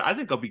 you know what? I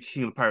think I'll be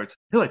king of the pirates.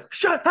 He's like,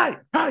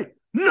 hey,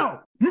 no,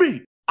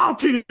 me. I'm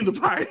king of the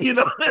pirates, and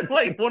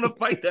like want to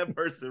fight that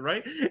person,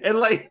 right? And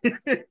like,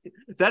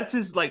 that's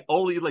his like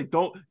only like,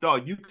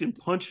 you can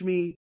punch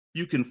me,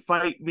 you can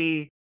fight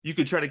me, you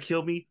can try to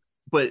kill me.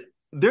 But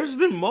there's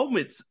been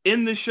moments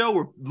in the show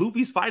where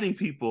Luffy's fighting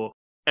people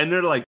and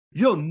they're like,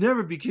 you'll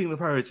never be king of the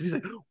pirates. And he's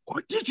like,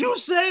 what did you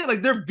say?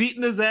 Like, they're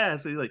beating his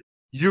ass. And he's like,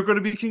 you're going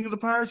to be king of the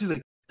pirates? He's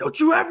like, don't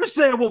you ever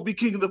say I won't be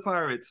king of the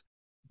pirates.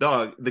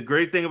 Dog, the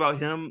great thing about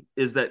him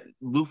is that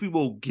Luffy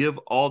will give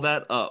all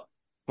that up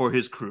for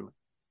his crew.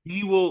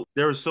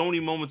 There are so many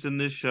moments in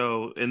this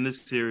show, in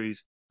this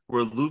series,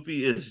 where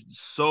Luffy is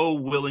so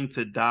willing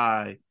to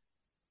die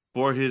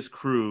for his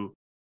crew,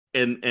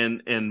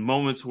 and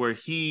moments where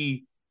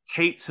he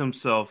hates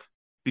himself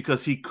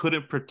because he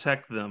couldn't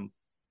protect them.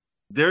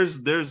 There's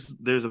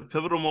a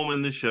pivotal moment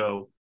in the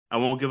show, I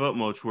won't give up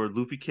much, where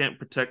Luffy can't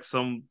protect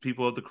some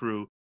people of the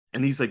crew,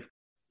 and he's like,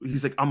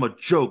 I'm a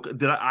joke.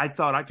 I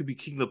thought I could be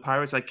king of the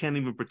pirates. I can't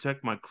even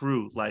protect my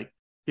crew. Like,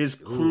 his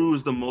crew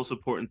is the most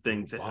important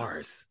thing to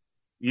him.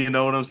 You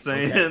know what I'm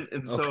saying? Okay.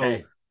 And so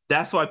Okay.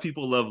 that's why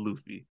people love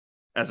Luffy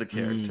as a Mm.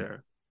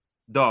 character.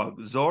 Dog,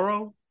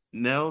 Zoro,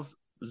 Nels,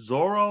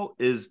 Zoro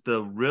is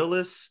the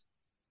realest,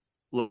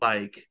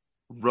 like,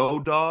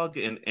 road dog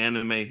in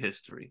anime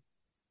history.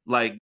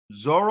 Like,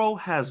 Zoro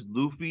has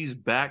Luffy's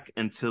back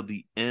until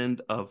the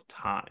end of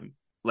time.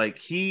 Like,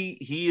 he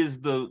is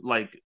the,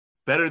 like,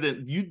 better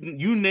than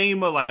you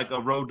name a, like, a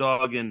road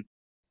dog in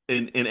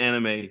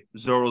anime,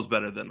 Zoro's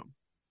better than him.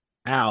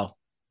 Al,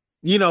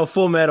 you know,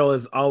 Full Metal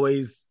is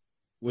always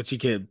what you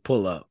can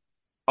pull up.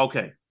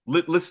 Okay.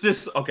 Let's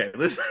just okay.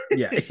 Let's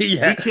Yeah, we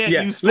yeah, can't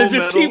yeah. use Full Let's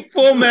just Metal. keep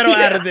Full Metal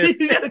out Yeah, of this.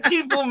 you gotta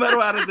keep Full Metal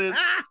out of this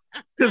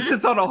because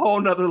it's on a whole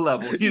nother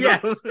level. You know,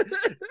 Yes.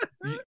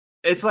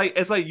 it's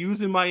like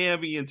using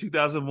Miami in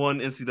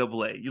 2001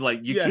 NCAA. You like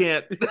you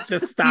can't Yes. Just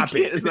you stop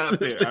can't. It's not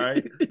fair. All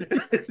right.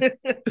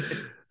 it.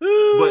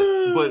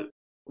 But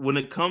when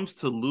it comes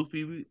to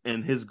Luffy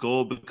and his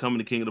goal of becoming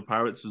the king of the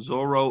pirates,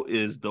 Zoro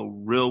is the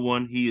real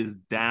one. He is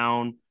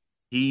down.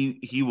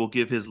 He will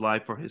give his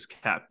life for his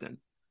captain,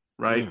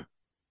 right? Mm.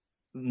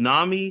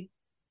 Nami,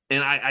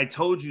 and I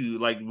told you,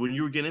 like, when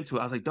you were getting into it,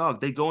 I was like,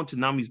 dog, they go into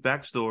Nami's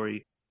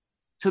backstory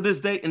to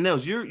this day. And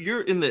Nels,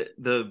 you're in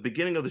the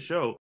beginning of the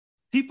show.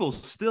 People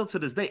still to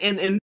this day,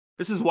 and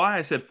this is why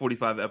I said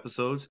 45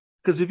 episodes,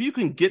 because if you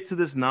can get to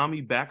this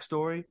Nami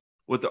backstory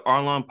with the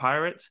Arlong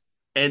pirates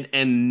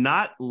and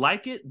not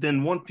like it,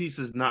 then One Piece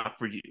is not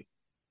for you.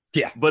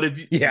 Yeah. But if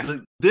you, Yeah.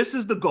 this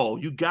is the goal,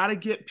 you got to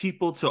get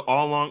people to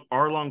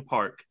Arlong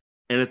Park,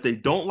 and if they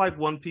don't like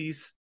One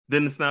Piece,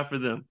 then it's not for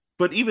them.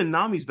 But even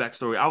Nami's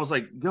backstory, I was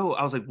like,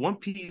 One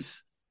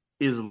Piece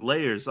is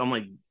layers. I'm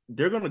like,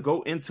 they're gonna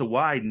go into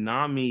why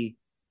Nami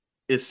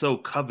is so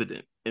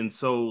coveted and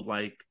so,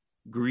 like,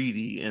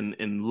 greedy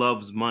and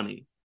loves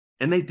money,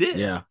 and they did,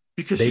 Yeah.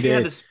 because They she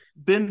had did. to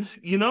spend,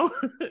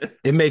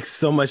 It makes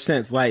so much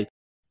sense. Like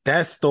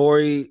that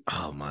story,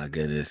 oh my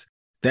goodness.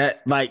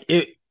 That like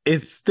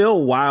it's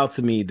still wild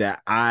to me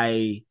that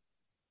I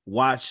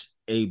watched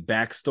a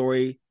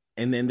backstory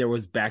and then there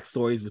was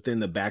backstories within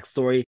the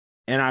backstory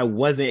and I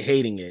wasn't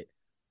hating it.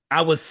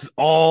 I was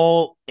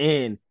all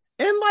in.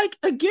 And like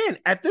again,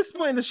 at this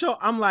point in the show,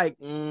 I'm like,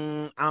 I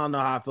don't know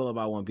how I feel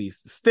about One Piece.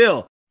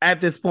 Still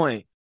at this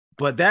point.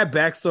 But that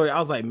backstory, I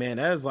was like, man,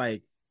 that is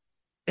like,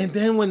 and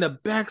then when the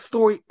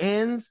backstory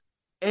ends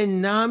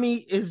and Nami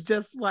is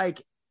just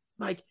like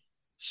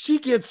she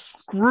gets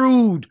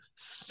screwed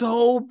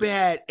so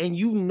bad, and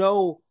you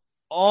know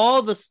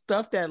all the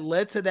stuff that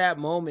led to that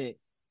moment,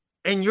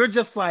 and you're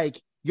just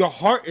like, your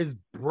heart is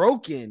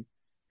broken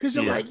because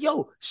you're Yeah, like,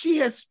 yo, she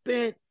has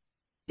spent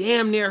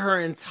damn near her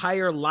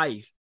entire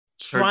life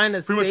her trying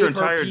to pretty much her save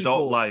her entire adult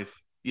people.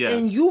 life. Yeah,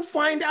 And you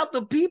find out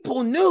the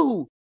people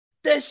knew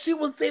that she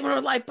was saving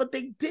her life, but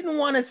they didn't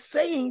want to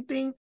say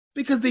anything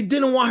because they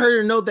didn't want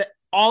her to know that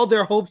all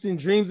their hopes and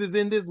dreams is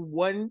in this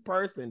one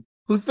person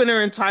who spent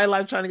her entire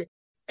life trying to get,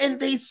 and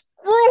they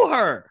screw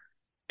her.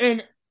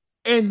 And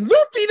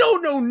Luffy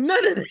don't know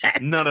none of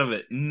that. none of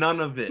it, none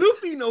of it,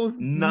 Luffy knows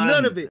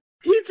none of none. it.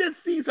 He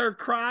just sees her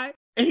cry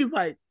and he's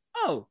like,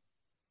 oh,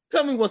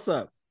 tell me what's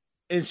up.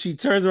 And she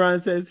turns around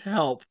and says,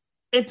 help.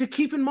 And to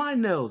keep in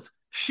mind, Nels,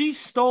 she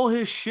stole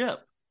his ship.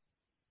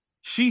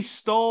 She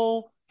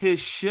stole his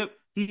ship.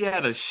 He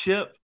had a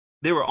ship.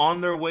 They were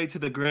on their way to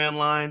the Grand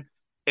Line,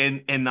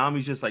 and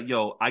Nami's just like,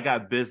 "Yo, I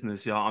got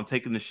business, y'all. I'm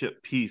taking the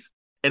ship. Peace."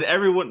 And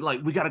everyone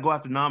like, "We got to go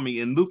after Nami."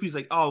 And Luffy's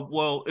like, "Oh,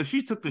 well, if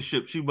she took the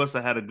ship, she must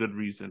have had a good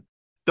reason.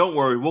 Don't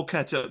worry, we'll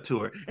catch up to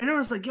her." And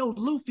everyone's like, "Yo,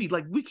 Luffy,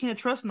 like, we can't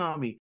trust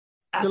Nami."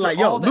 They're After like,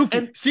 yo, all that, Luffy,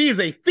 and she is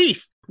a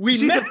thief. We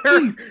she's met a her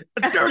thief,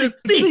 a as dirty a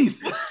thief.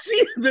 thief. She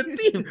is a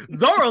thief.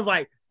 Zoro's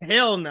like,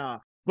 hell nah.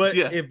 But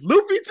Yeah, if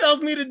Luffy tells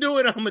me to do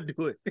it, I'm gonna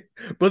do it.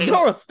 But and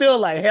Zoro's still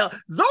like, hell,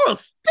 Zoro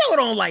still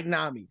don't like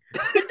Nami.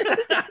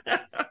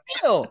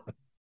 Still.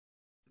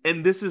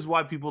 and this is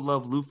why people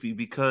love Luffy,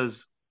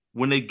 because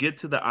when they get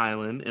to the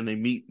island and they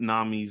meet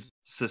Nami's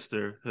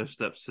sister, her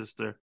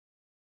stepsister,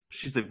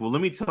 she's like, "Well,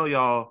 let me tell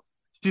y'all."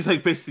 She's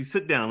like, basically,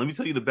 sit down. Let me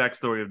tell you the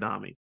backstory of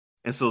Nami.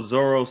 And so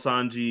Zoro,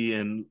 Sanji,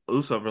 and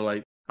Usopp are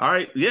like, "All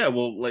right, yeah,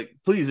 well, like,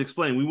 please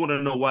explain. We want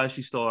to know why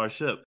she stole our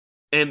ship."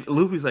 And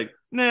Luffy's like,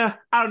 "Nah,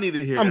 I don't need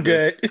to hear I'm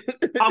this.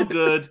 good. I'm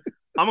good.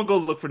 I'm gonna go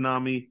look for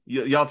Nami.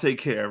 Y'all take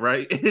care,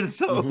 right?" And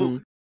so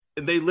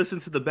Mm-hmm. they listen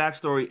to the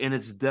backstory, and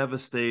it's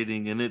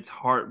devastating and it's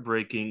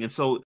heartbreaking. And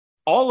so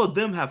all of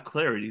them have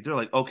clarity. They're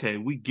like, "Okay,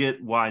 we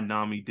get why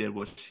Nami did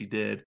what she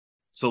did.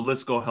 So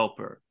let's go help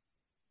her."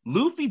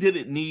 Luffy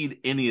didn't need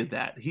any of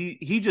that.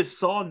 He just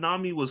saw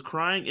Nami was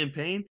crying in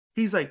pain.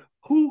 He's like,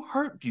 "Who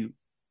hurt you?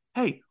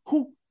 Hey,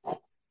 who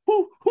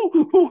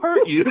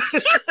hurt you?"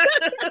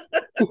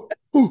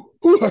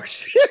 Who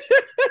hurts?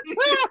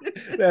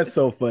 That's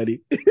so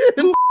funny.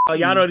 Who Y'all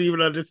you? don't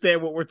even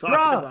understand what we're talking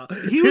Bruh,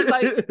 about. he was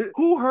like,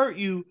 "Who hurt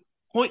you?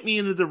 Point me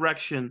in the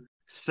direction.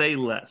 Say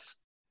less."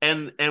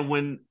 And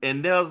when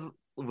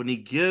he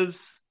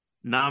gives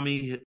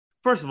Nami,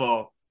 first of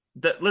all,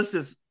 that let's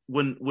just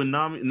when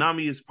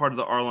Nami is part of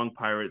the Arlong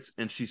pirates,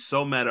 and she's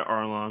so mad at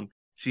Arlong,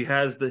 she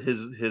has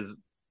his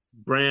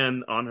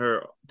brand on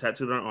her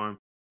tattooed on her arm.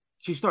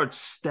 she starts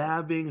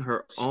stabbing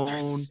her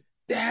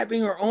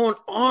stabbing her own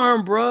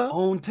arm, bro.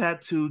 Own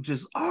tattoo,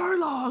 just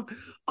Arlong.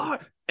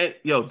 And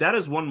yo, that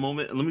is one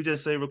moment. Let me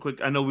just say real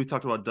quick. I know we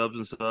talked about dubs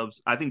and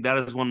subs. I think that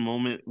is one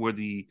moment where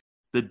the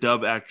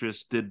dub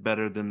actress did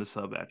better than the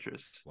sub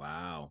actress.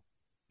 Wow.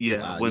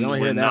 Yeah, wow. when you don't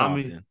hear that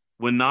Nami often.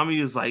 when Nami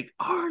is like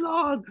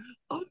Arlong,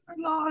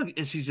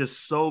 and she's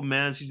just so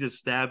mad, she's just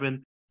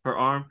stabbing her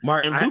arm.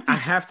 Mark, and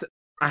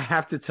I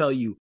have to tell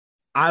you,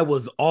 I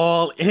was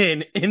all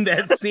in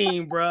that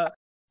scene, bro.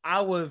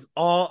 I was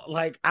all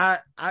like,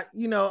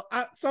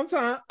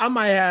 sometimes I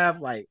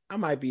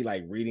might be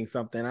like reading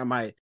something. I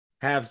might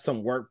have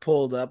some work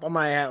pulled up. I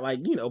might have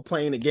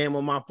playing a game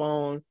on my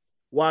phone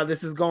while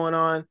this is going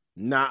on.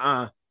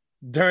 Nah,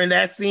 during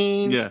that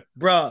scene, yeah,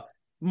 bro,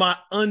 my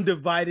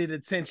undivided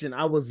attention.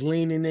 I was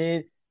leaning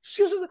in.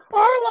 She was just like,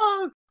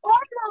 Arlong.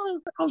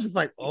 I was just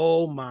like,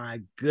 oh my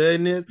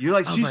goodness. You're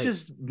like, she's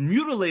just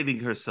mutilating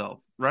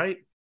herself, right?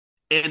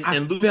 And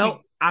Luffy,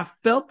 I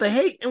felt the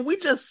hate, and we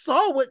just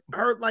saw what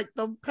her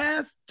the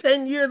past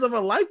 10 years of her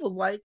life was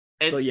like.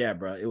 So yeah,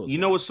 bro, it was. You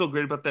know what's so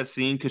great about that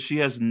scene? Because she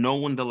has no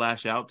one to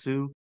lash out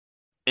to,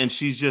 and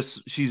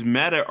she's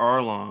mad at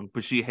Arlong,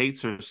 but she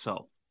hates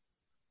herself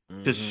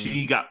because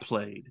she got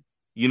played.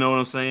 You know what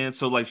I'm saying?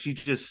 So she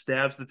just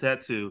stabs the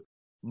tattoo.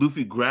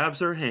 Luffy grabs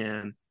her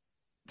hand,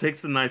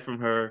 takes the knife from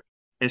her,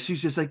 and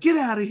she's just like, "Get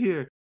out of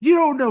here! You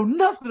don't know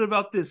nothing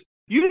about this.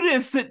 You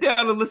didn't sit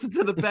down and listen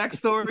to the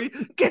backstory.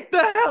 Get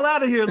the hell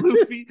out of here,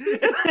 Luffy."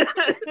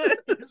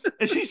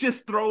 And she's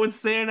just throwing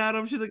sand at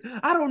him. She's like,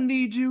 "I don't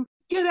need you.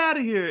 Get out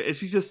of here." And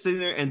she's just sitting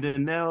there. And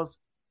then Nels,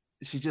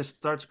 she just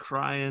starts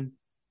crying.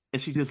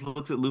 And she just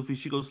looks at Luffy.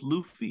 She goes,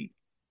 "Luffy,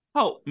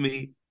 help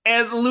me."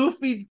 And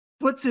Luffy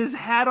puts his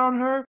hat on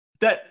her.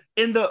 That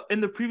in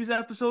the previous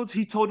episodes,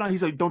 he told her,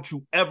 he's like, "Don't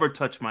you ever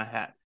touch my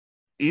hat."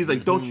 He's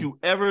like, "Don't you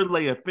ever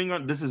lay a finger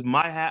on this. Is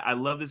my hat. I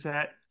love this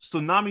hat." So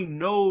Nami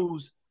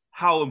knows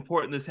how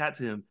important this hat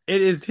to him.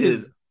 It is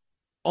his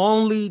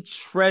only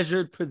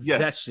treasured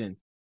possession.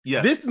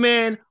 Yeah. This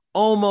man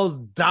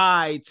almost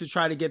died to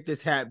try to get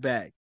this hat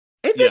back.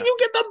 And then you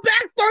get the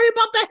backstory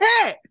about the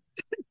hat.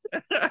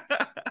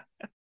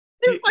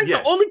 It's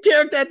the only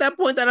character at that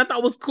point that I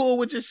thought was cool,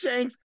 which is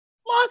Shanks,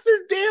 lost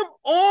his damn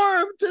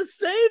arm to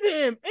save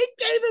him and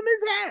gave him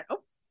his hat. Of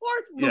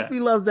course Luffy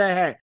loves that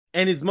hat.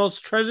 And his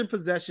most treasured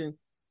possession,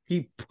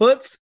 he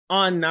puts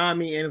on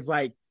Nami and is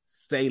like,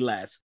 "Say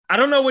less." I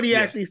don't know what he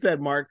actually said,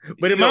 Mark,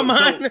 but in my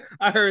mind,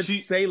 I heard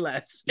 "say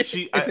less."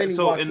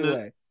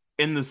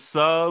 In the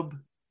sub,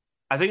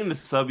 I think in the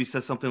sub he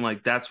says something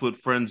like, "That's what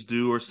friends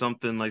do," or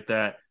something like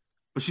that.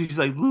 But she's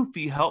like,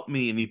 "Luffy, help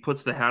me," and he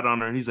puts the hat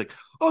on her, and he's like,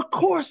 "Of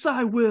course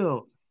I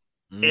will."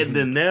 And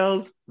then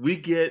Nels, we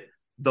get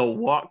the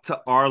walk to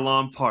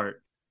Arlong part.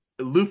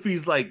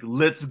 Luffy's like,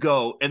 "Let's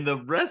go," and the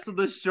rest of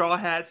the Straw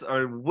Hats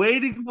are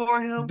waiting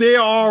for him. They're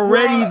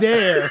already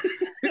there.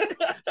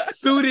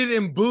 Suited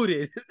and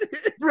booted,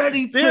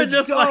 ready to They're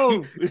just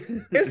go.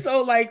 And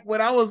so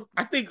when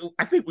I think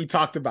we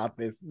talked about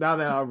this now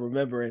that I'm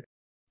remembering.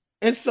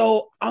 And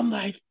so I'm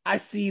like, I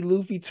see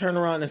Luffy turn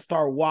around and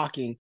start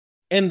walking,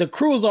 and the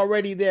crew's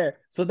already there.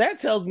 So that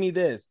tells me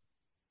this: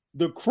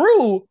 the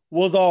crew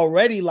was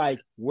already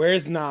like,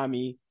 "Where's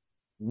Nami?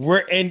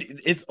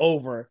 And it's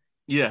over."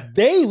 Yeah,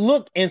 they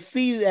look and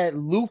see that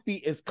Luffy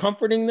is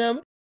comforting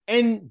them,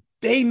 and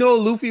they know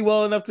Luffy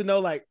well enough to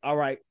know, all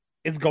right,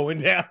 it's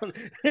going down.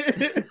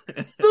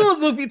 As soon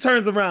as Luffy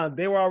turns around,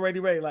 they were already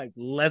ready.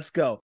 Let's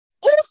go.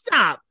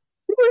 Usopp,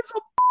 who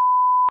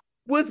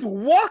was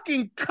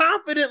walking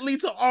confidently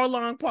to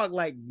Arlong Park.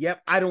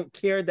 Yep, I don't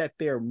care that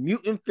they're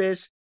mutant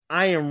fish.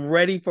 I am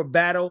ready for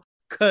battle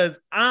because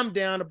I'm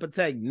down to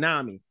protect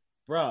Nami,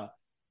 bruh.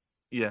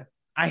 Yeah.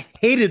 I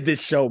hated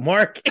this show,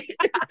 Mark.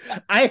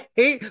 Can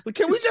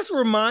we just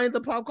remind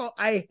the pop call?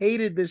 I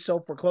hated this show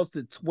for close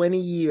to 20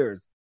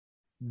 years.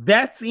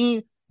 That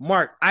scene,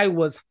 Mark, I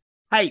was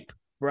hype,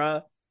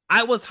 bruh.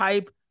 I was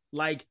hype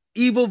like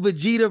evil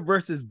Vegeta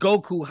versus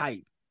Goku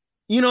hype.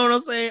 You know what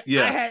I'm saying?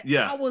 Yeah.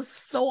 I was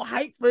so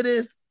hyped for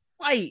this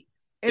fight.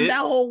 And that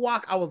whole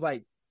walk, I was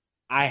like,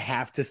 I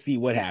have to see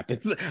what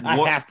happens. I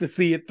have to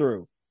see it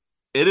through.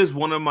 It is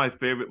one of my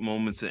favorite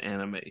moments in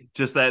anime.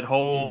 Just that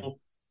whole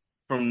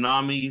from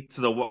Nami to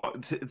the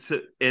walk,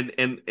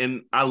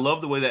 and I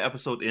love the way that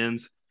episode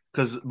ends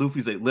because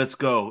Luffy's like, "Let's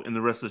go," and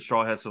the rest of the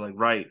Straw Hats are like,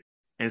 "Right."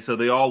 And so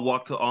they all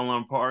walk to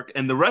Arlong Park,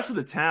 and the rest of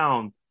the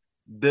town,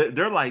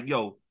 they're like,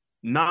 "Yo,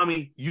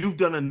 Nami, you've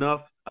done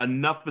enough.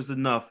 Enough is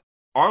enough.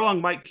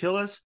 Arlong might kill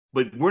us,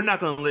 but we're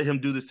not going to let him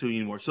do this to you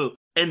anymore." So,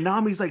 and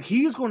Nami's like,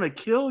 "He's going to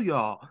kill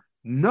y'all."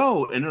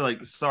 No. And they're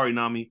like, "Sorry,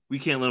 Nami, we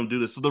can't let him do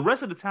this." So the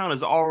rest of the town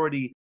is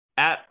already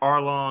at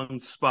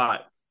Arlong's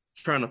spot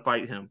trying to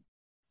fight him.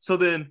 So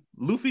then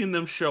Luffy and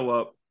them show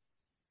up.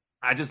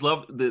 I just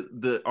love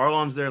the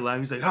Arlong's there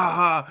laughing. He's like, "Ha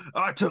ha,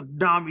 I took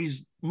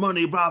Nami's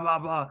money, blah, blah,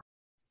 blah."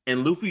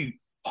 And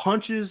Luffy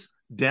punches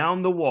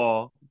down the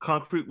wall,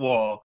 concrete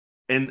wall.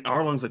 And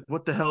Arlong's like,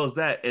 "What the hell is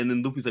that?" And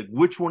then Luffy's like,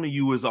 "Which one of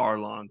you is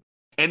Arlong?"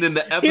 And then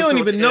the episode he don't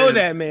even know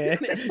that, man.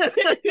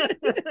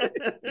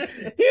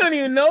 He don't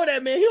even know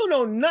that, man. He don't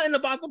know nothing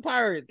about the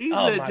pirates. He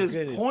Oh said, my just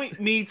goodness. point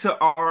me to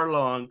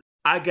Arlong.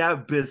 I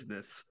got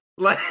business.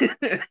 Like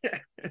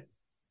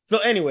So,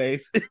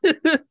 anyways,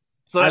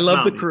 so I that's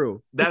love the Nami.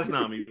 crew. That's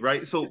Nami,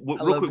 right? So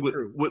real quick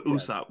with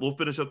Yes. Usopp, we'll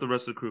finish up the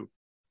rest of the crew.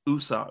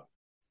 Usopp,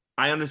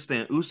 I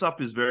understand.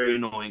 Usopp is very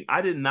annoying.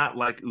 I did not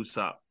like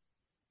Usopp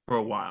for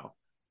a while.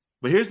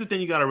 But here's the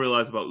thing you got to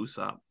realize about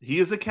Usopp. He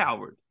is a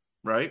coward,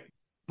 right?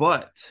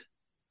 But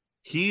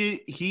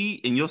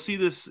he and you'll see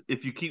this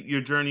if you keep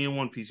your journey in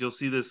One Piece, you'll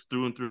see this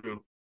through and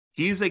through.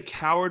 He's a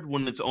coward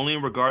when it's only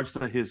in regards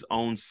to his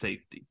own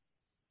safety.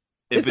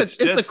 If it's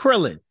a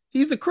Krillin.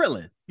 He's a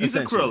Krillin. He's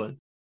a Krillin.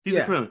 He's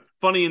a Krillin.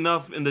 Funny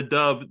enough, in the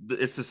dub,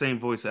 it's the same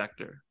voice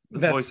actor.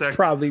 That's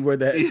probably where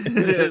that's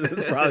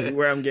probably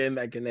where I'm getting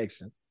that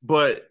connection.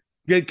 But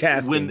good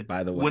casting,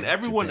 by the way. When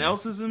everyone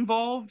else is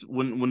involved,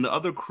 when the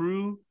other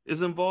crew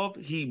is involved,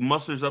 he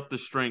musters up the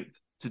strength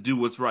to do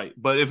what's right.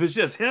 But if it's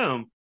just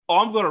him,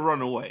 I'm going to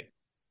run away.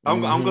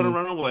 I'm going to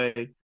run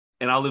away,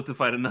 and I'll live to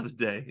fight another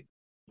day.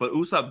 But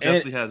Usopp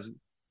definitely has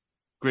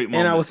great moments.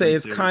 And I would say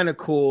it's kind of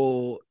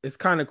cool. It's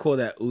kind of cool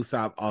that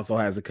Usopp also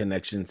has a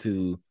connection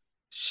to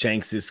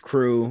Shanks's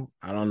crew.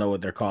 I don't know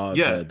what they're called.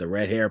 Yeah. The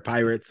red hair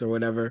pirates or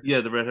whatever.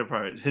 Yeah, the red hair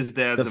pirate. His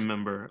dad's a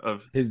member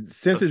of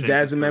his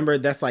dad's a member,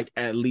 that's like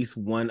at least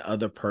one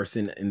other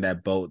person in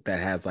that boat that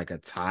has like a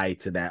tie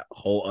to that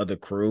whole other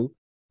crew.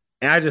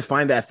 And I just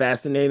find that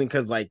fascinating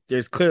because like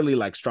there's clearly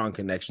like strong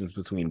connections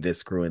between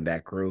this crew and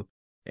that crew.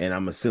 And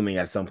I'm assuming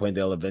at some point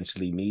they'll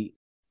eventually meet.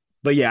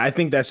 But yeah, I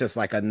think that's just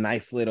like a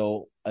nice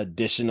little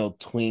additional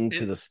twing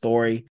to the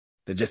story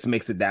that just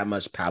makes it that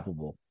much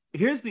palpable.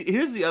 Here's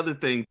the other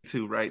thing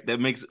too, right? That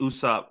makes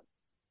Usopp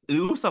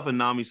and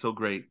Nami so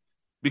great.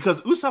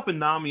 Because Usopp and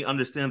Nami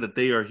understand that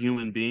they are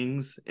human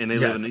beings and they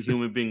live in a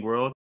human being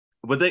world.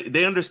 But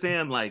they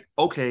understand like,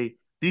 okay,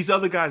 these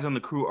other guys on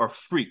the crew are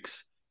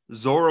freaks.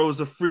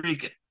 Zoro's a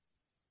freak,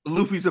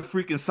 Luffy's a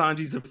freak, and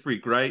Sanji's a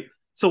freak, right?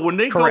 So when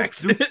they go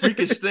do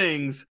freakish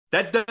things,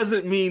 that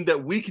doesn't mean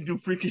that we can do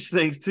freakish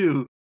things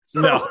too.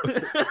 So, no.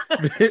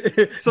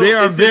 They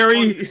are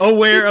very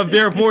aware of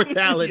their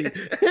mortality.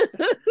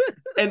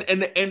 And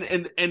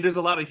there's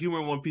a lot of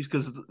humor in One Piece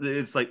because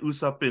it's like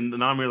Usopp and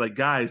Nami are like,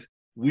 guys,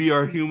 we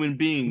are human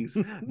beings.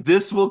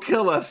 This will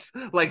kill us.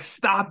 Like,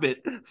 stop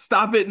it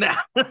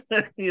now.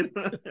 You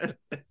know?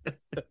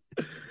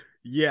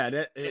 Yeah,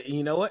 that,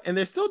 you know what? And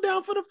they're still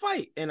down for the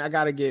fight. And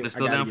they're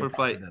still down for the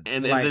fight.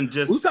 And like, then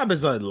just Usopp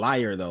is a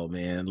liar though,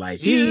 man.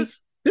 Like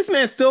this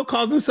man still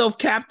calls himself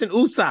Captain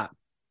Usopp.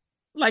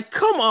 Like,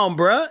 come on,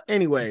 bruh.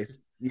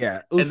 Anyways,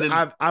 yeah,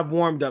 I've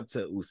warmed up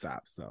to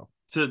Usopp. So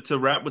to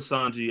wrap with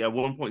Sanji, at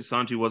one point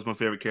Sanji was my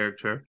favorite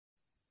character.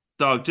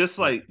 Dog, just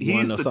like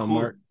he's the cool.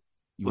 Mark?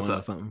 You What's want to know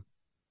up? Something?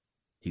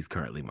 He's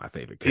currently my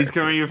favorite character. He's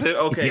currently your favorite.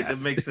 Okay,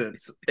 yes. That makes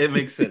sense. It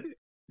makes sense.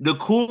 The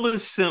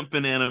coolest simp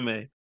in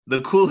anime. The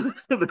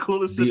coolest.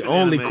 The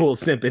only cool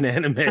simp in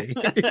anime.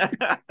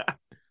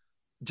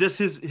 Just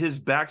his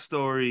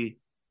backstory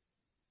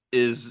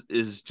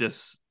is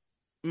just,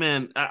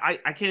 man. I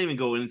can't even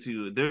go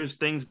into. There's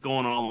things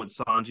going on with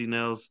Sanji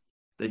Nails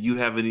that you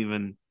haven't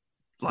even.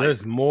 Like,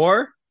 there's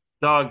more,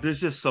 dog.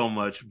 There's just so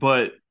much,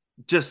 but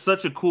just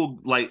such a cool.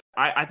 Like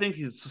I think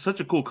he's such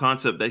a cool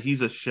concept that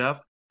he's a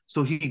chef,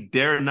 so he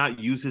dare not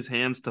use his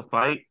hands to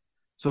fight.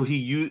 So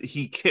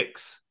he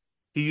kicks.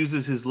 He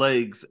uses his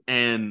legs,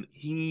 and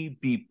he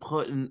be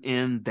putting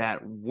in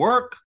that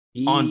work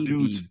on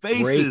dudes'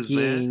 faces,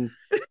 man.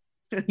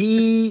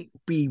 He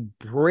be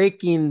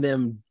breaking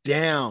them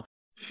down.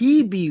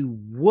 He be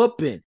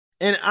whooping.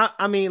 And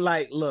I mean,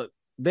 like, look,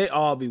 they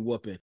all be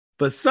whooping.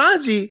 But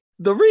Sanji,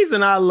 the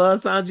reason I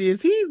love Sanji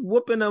is he's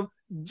whooping them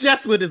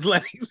just with his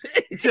legs.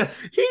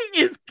 He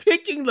is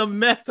kicking the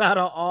mess out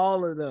of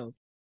all of them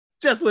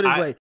just with his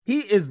legs. He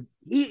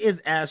is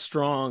as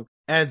strong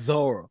as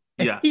Zoro.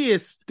 Yeah, he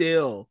is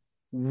still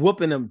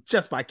whooping them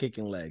just by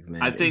kicking legs,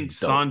 man. I think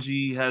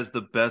Sanji has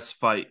the best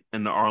fight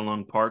in the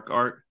Arlong Park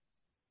arc,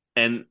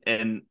 and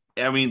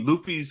I mean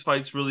Luffy's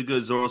fight's really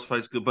good, Zoro's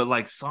fight's good, but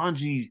like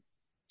Sanji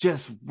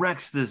just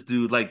wrecks this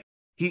dude. Like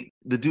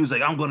the dude's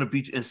like, I'm gonna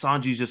beat you, and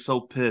Sanji's just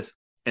so pissed,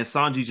 and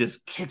Sanji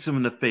just kicks him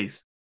in the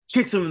face,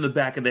 kicks him in the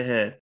back of the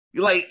head.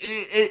 Like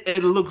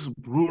it looks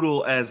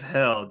brutal as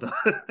hell.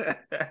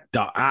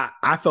 Dog,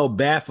 I felt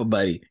bad for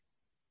Buddy,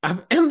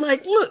 and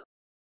like, look.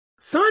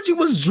 Sanji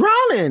was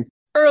drowning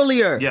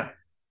earlier. Yeah.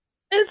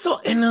 And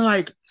then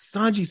like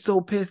Sanji's so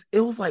pissed.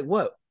 It was like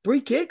what, 3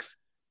 kicks?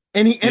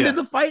 And he ended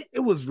the fight. It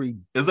was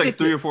ridiculous. It was like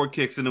 3 or 4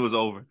 kicks and it was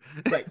over.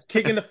 Like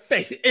kicking the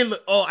face. And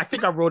look, I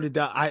think I wrote it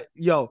down.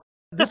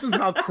 This is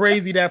how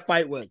crazy that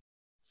fight was.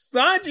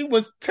 Sanji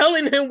was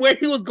telling him where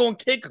he was gonna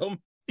kick him.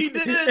 He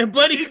did, and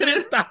Buddy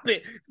couldn't stop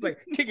it. It's like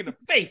kicking the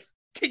face,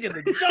 kicking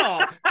the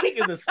jaw,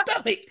 kicking the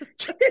stomach,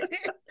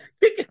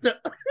 kicking the.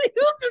 He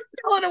was just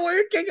telling him where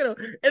you're kicking him,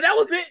 and that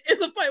was it.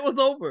 And the fight was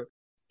over.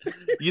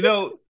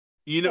 You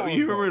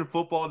remember in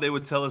football they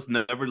would tell us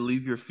never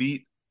leave your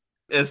feet.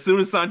 As soon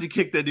as Sanji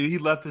kicked that dude, he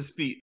left his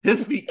feet.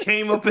 His feet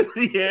came up in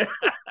the air.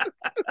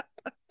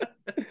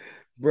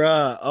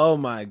 Bruh, oh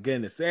my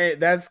goodness. Hey,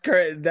 that's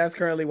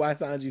currently why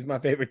Sanji's my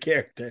favorite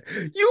character.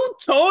 You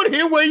told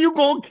him where you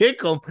gonna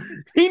kick him.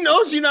 He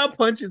knows you're not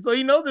punching, so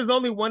he knows there's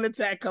only one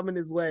attack coming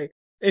his way,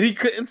 and he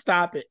couldn't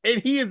stop it.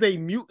 And he is a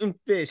mutant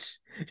fish,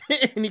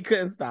 and he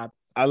couldn't stop it.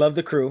 I love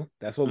the crew.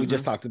 That's what we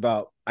just talked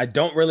about. I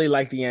don't really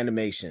like the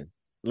animation.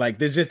 Like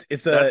there's just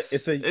it's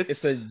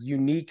a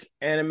unique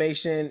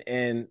animation,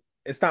 and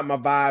it's not my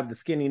vibe. The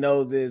skinny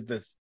noses,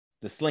 the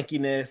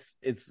slinkiness,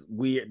 it's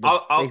weird.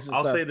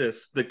 I'll say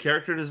this: the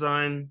character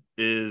design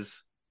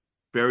is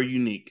very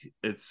unique.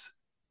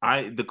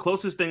 The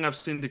closest thing I've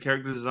seen to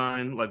character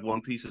design like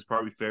One Piece is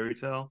probably Fairy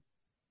Tail,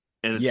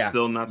 and it's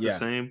still not the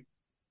same.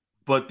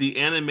 But the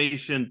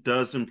animation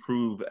does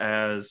improve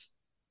as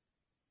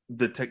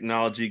the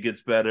technology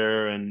gets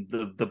better and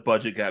the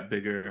budget got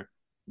bigger.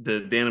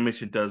 The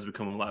animation does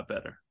become a lot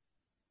better.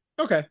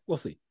 Okay, we'll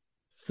see.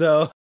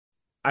 So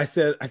I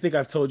think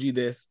I've told you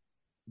this.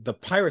 The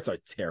pirates are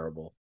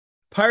terrible.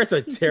 Pirates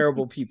are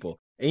terrible people.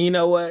 And you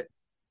know what?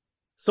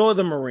 So are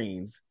the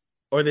Marines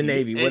or the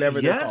Navy,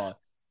 whatever they're called.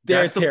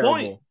 They're terrible.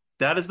 Point.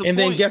 That is the point. And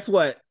then guess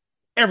what?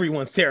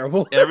 Everyone's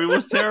terrible.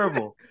 Everyone's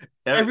terrible.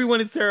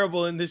 Everyone is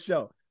terrible in this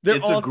show.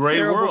 It's all a great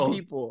terrible world.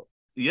 People.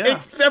 Yeah.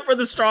 Except for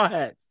the Straw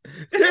Hats.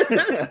 They're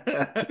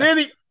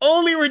the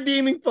only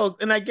redeeming folks.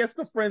 And I guess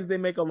the friends they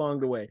make along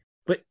the way.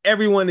 But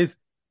everyone is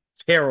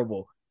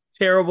terrible.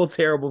 Terrible,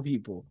 terrible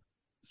people.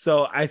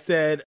 So I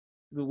said,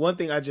 the one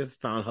thing I just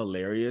found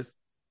hilarious,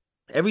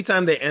 every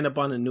time they end up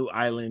on a new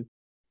island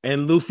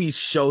and Luffy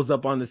shows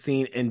up on the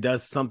scene and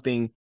does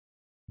something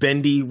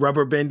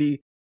rubber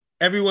bendy,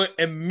 everyone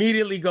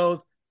immediately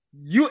goes,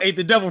 "You ate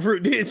the devil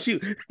fruit, didn't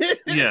you?"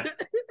 Yeah.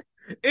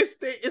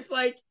 It's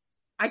like,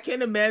 I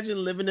can't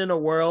imagine living in a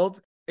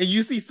world and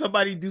you see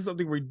somebody do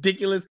something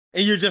ridiculous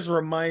and you're just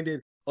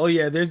reminded, oh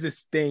yeah, there's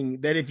this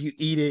thing that if you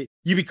eat it,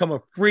 you become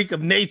a freak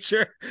of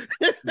nature.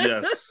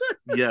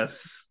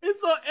 Yes. And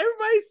so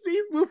everybody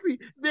sees Luffy,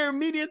 their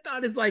immediate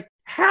thought is like,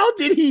 how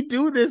did he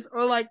do this?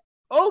 Or like,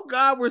 oh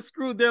God, we're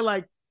screwed. They're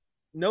like,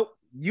 nope,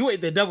 you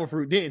ate the devil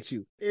fruit, didn't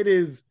you?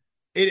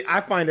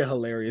 I find it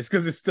hilarious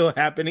because it's still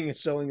happening and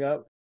showing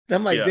up. And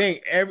I'm like,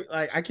 dang,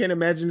 I can't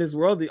imagine this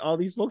world that all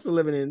these folks are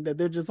living in, that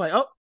they're just like,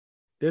 oh,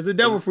 there's a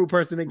devil fruit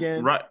person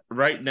again.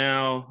 Right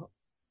now,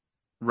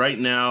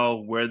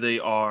 where they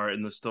are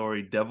in the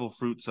story, devil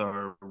fruits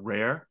are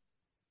rare.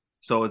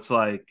 So it's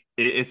like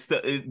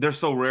they're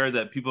so rare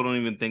that people don't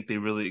even think they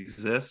really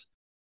exist.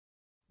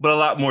 But a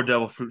lot more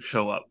devil fruits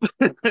show up.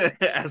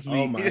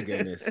 Oh my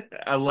goodness.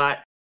 A lot.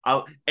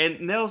 And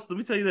Nels, let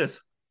me tell you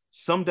this.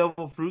 Some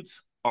devil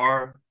fruits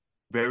are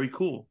very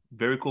cool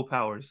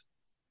powers.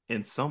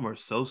 And some are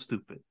so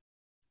stupid.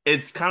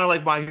 It's kind of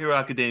like My Hero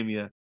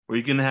Academia, where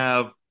you can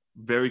have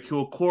very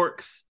cool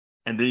quirks,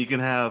 and then you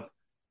can have,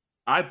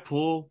 I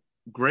pull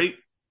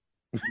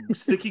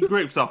sticky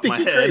grapes off my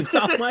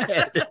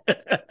head.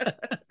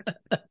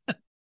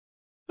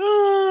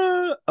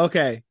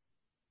 Okay.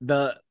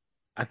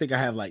 I think I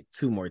have like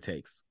two more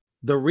takes.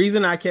 The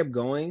reason I kept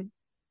going,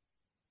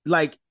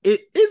 like,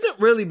 it isn't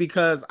really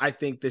because I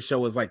think this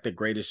show is like the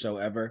greatest show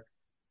ever.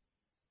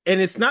 And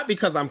it's not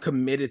because I'm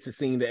committed to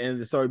seeing the end of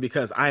the story,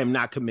 because I am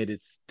not committed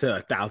to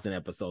 1,000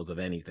 episodes of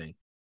anything.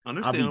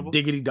 Understandable. I'll be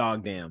diggity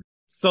dog damn.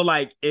 So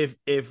like if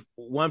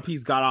One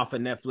Piece got off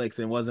of Netflix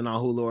and wasn't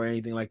on Hulu or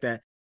anything like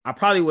that, I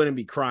probably wouldn't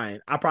be crying.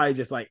 I probably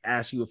just like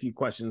ask you a few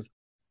questions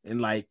and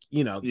like,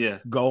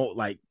 go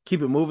like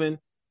keep it moving.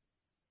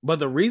 But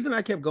the reason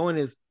I kept going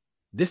is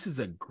this is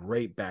a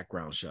great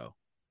background show.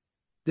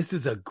 This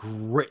is a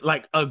great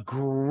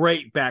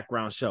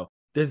background show.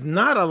 There's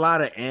not a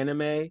lot of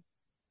anime.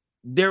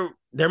 There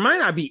might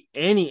not be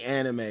any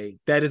anime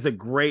that is a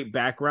great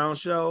background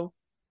show.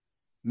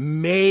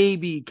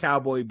 Maybe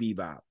Cowboy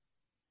Bebop.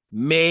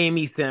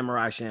 Maybe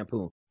Samurai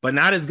Champloo. But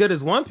not as good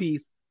as One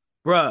Piece.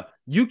 Bruh,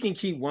 you can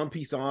keep One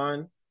Piece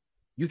on.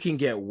 You can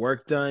get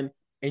work done.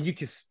 And you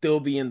can still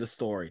be in the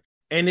story.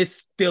 And it's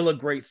still a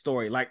great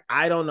story. Like,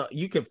 I don't know.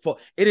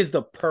 It is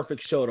the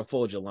perfect show to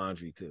fold your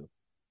laundry to.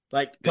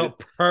 Like, the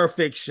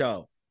perfect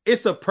show.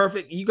 It's a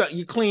perfect,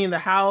 you clean the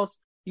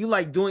house. You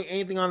like doing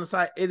anything on the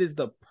side. It is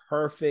the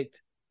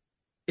perfect.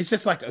 It's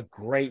just like a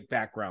great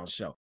background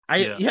show.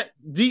 I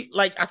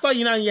saw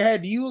you nodding your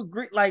head. Do you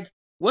agree? Like,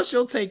 what's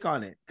your take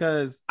on it?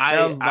 Because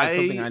that was like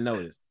something I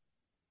noticed.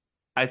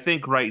 I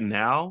think right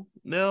now,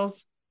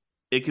 Nils,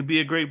 it could be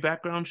a great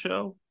background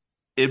show.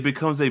 It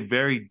becomes a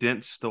very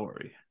dense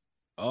story.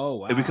 Oh,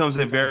 wow. It becomes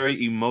a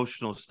very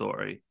emotional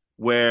story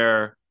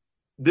where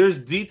there's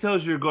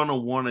details you're gonna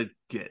want to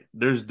get.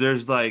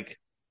 There's like,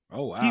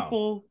 oh wow,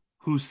 people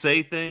who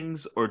say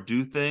things or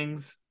do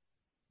things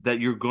that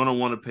you're gonna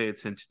want to pay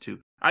attention to.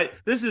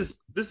 This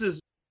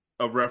is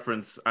a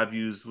reference I've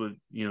used with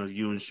you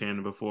and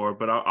Shannon before,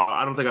 but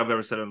I don't think I've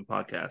ever said it on the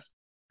podcast.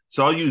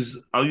 So I'll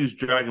use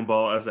Dragon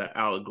Ball as an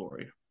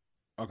allegory.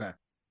 Okay.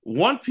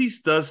 One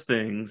Piece does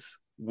things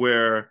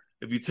where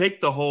if you take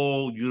the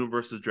whole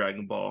universe of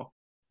Dragon Ball,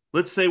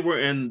 let's say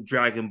we're in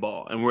Dragon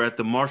Ball and we're at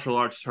the martial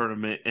arts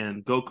tournament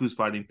and Goku's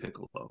fighting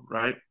Piccolo,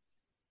 right?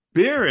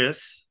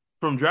 Beerus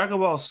from Dragon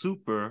Ball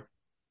Super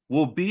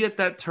will be at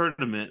that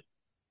tournament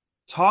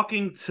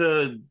talking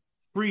to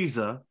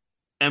Frieza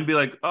and be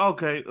like, oh,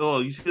 okay, oh,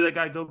 you see that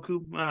guy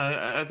Goku?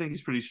 I think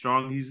he's pretty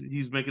strong.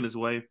 He's making his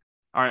way.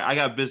 All right, I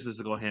got business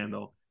to go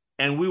handle.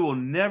 And we will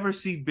never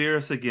see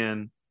Beerus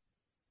again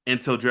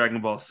until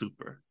Dragon Ball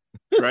Super,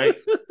 right?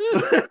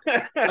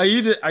 Are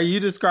you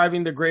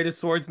describing the greatest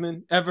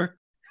swordsman ever?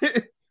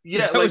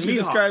 Yeah, like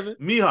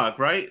Mihawk,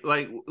 right?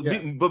 Like,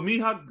 yeah. But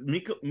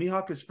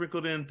Mihawk is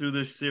sprinkled in through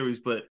this series.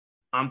 But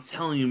I'm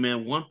telling you,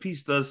 man, One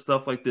Piece does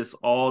stuff like this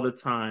all the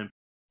time,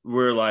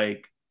 where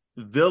like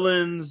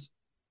villains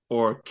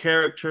or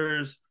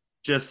characters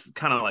just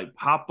kind of like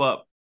pop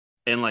up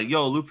and like,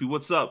 yo, Luffy,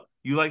 what's up?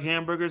 You like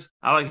hamburgers?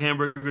 I like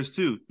hamburgers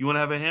too. You want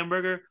to have a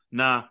hamburger?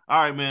 Nah.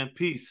 All right, man.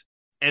 Peace.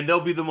 And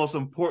they'll be the most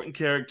important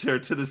character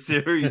to the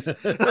series down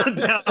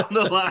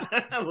the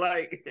line.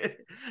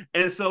 Like,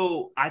 and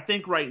so I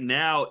think right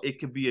now it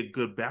could be a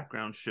good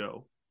background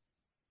show.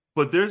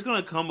 But there's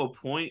going to come a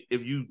point,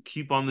 if you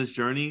keep on this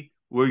journey,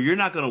 where you're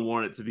not going to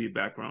want it to be a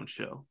background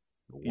show.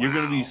 Wow. You're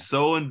going to be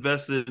so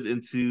invested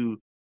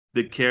into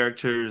the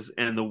characters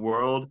and the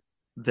world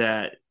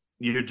that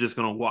you're just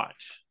going to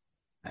watch.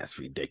 That's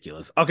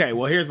ridiculous. Okay,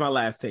 well, here's my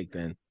last take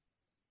then.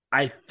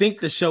 I think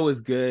the show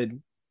is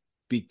good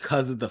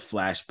because of the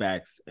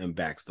flashbacks and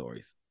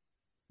backstories.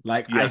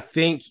 Like, yeah. I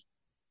think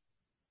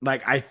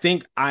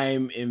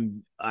I'm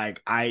in,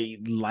 like, I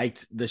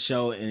liked the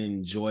show and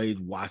enjoyed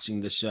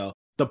watching the show.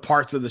 The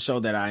parts of the show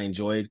that I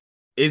enjoyed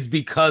is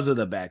because of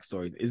the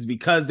backstories. Is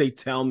because they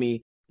tell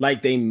me,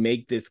 like, they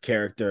make this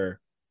character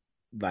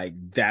like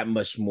that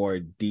much more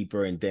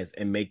deeper and dense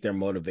and make their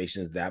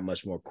motivations that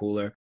much more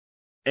cooler.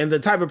 And the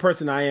type of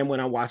person I am when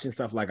I'm watching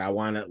stuff, like, I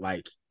want to,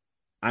 like,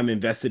 I'm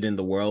invested in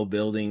the world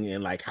building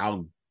and like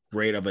how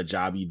great of a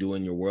job you do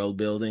in your world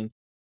building.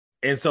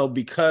 And so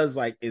because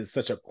like it's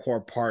such a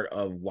core part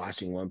of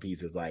watching One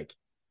Piece is like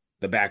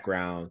the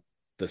background,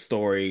 the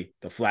story,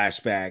 the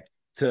flashback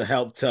to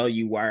help tell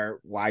you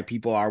why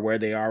people are where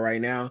they are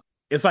right now.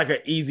 It's like an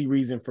easy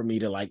reason for me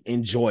to like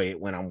enjoy it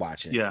when I'm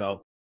watching. Yeah.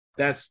 So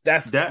that's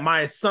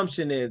my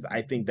assumption is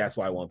I think that's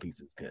why One Piece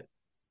is good.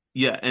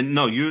 Yeah, and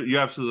no,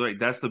 you're absolutely right.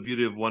 That's the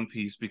beauty of One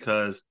Piece,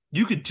 because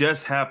you could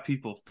just have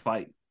people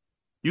fight.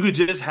 You could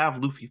just have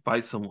Luffy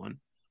fight someone.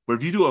 But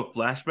if you do a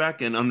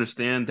flashback and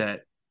understand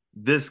that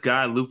this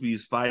guy Luffy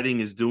is fighting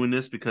is doing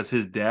this because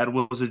his dad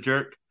was a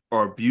jerk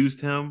or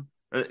abused him,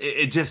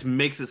 it just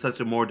makes it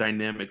such a more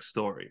dynamic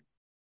story.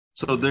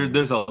 So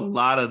there's a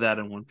lot of that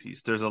in One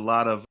Piece. There's a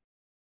lot of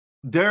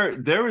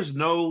there is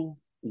no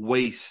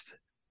waste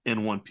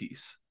in One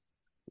Piece.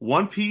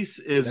 One Piece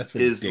is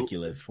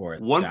ridiculous for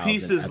it. One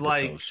Piece is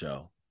like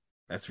show.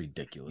 That's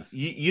ridiculous.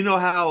 You know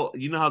how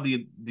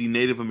the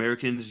Native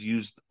Americans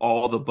used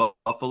all the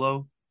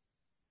buffalo?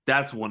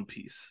 That's One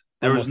Piece.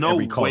 There was no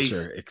every culture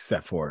waste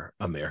except for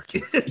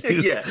Americans.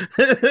 Yeah,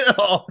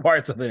 all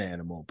parts of an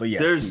animal. But yeah,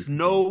 there's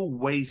no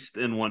waste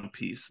in One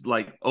Piece.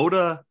 Like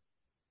Oda,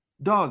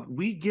 dog,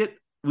 we get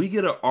an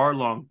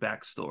Arlong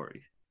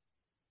backstory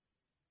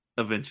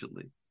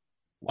eventually.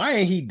 Why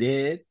ain't he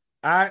dead?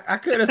 I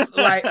could have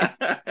like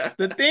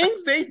the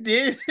things they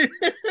did to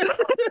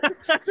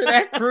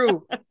that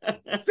crew.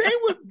 Same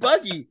with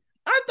Buggy.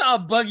 I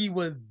thought Buggy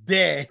was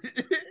dead.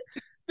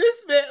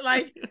 This man,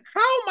 like,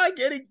 how am I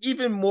getting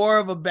even more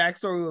of a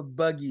backstory with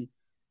Buggy?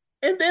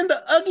 And then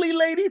the ugly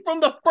lady from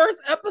the first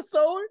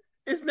episode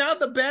is now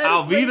the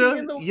baddest lady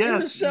in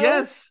the show.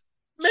 Yes,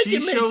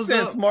 make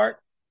sense, Mark.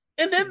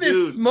 And then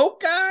this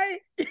Smoke guy,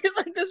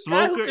 like this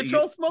Smoker, guy who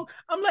controls Smoke.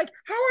 I'm like,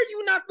 how are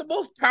you not the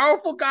most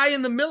powerful guy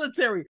in the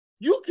military?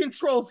 You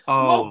control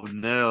Smoke. Oh,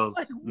 Nels,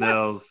 like,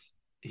 Nels.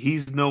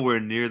 He's nowhere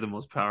near the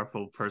most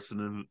powerful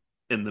person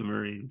in the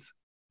Marines.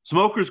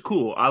 Smoker's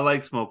cool. I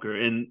like Smoker,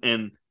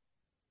 and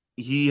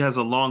he has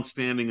a long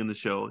standing in the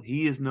show.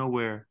 He is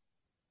nowhere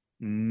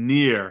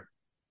near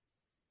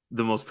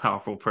the most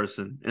powerful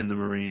person in the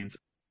Marines.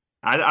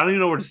 I don't even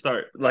know where to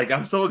start. Like,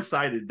 I'm so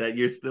excited that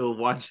you're still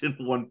watching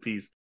One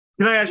Piece.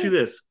 Can I ask you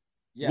this?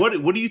 Yes.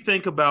 What do you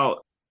think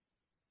about?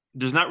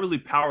 There's not really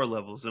power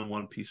levels in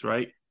One Piece,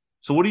 right?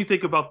 So what do you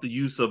think about the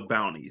use of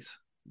bounties?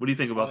 What do you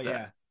think about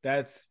that?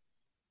 Yeah,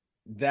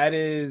 that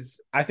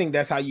is, I think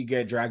that's how you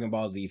get Dragon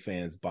Ball Z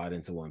fans bought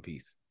into One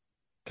Piece.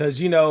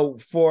 Because,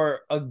 for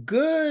a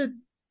good,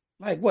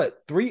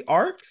 3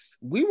 arcs,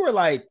 we were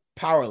like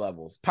power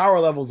levels.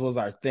 Power levels was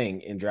our thing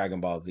in Dragon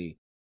Ball Z.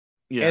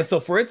 Yeah. And so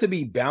for it to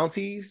be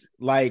bounties,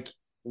 like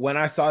when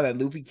I saw that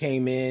Luffy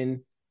came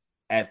in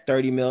at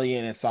 30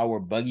 million and saw where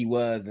Buggy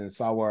was and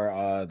saw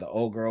where the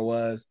old girl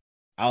was,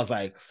 I was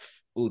like,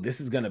 ooh, this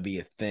is going to be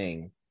a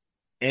thing.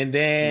 And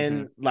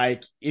then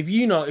if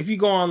you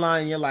go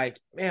online, you're like,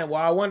 man,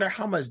 well, I wonder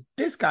how much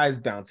this guy's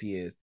bounty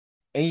is.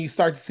 And you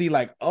start to see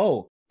like,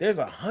 oh, there's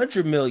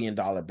 $100 million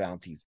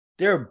bounties.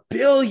 There are $1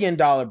 billion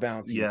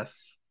bounties.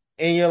 Yes.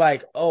 And you're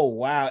like, oh,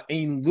 wow.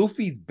 And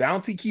Luffy's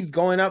bounty keeps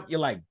going up. You're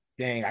like,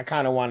 dang, I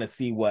kind of want to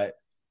see what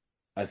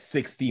a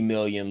 60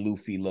 million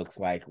Luffy looks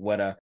like, what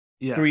a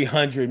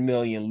 300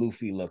 million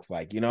Luffy looks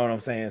like. You know what I'm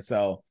saying?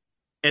 So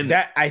And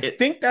that I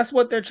think that's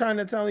what they're trying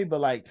to tell me,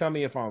 but like, tell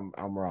me if I'm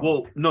wrong.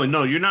 Well,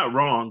 no, you're not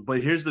wrong.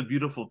 But here's the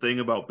beautiful thing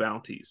about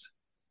bounties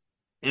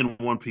in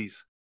One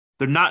Piece: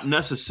 they're not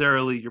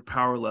necessarily your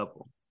power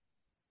level.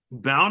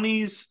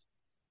 Bounties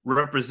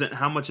represent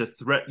how much a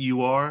threat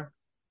you are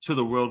to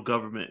the world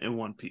government in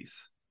One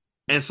Piece.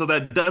 And so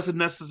that doesn't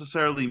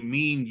necessarily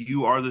mean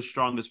you are the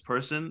strongest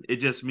person. It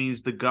just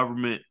means the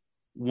government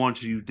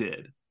wants you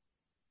dead.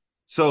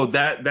 So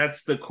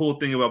that's the cool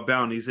thing about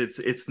bounties.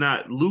 It's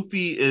not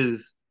Luffy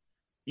is,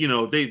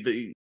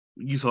 they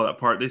you saw that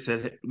part. They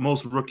said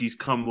most rookies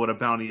come with a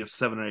bounty of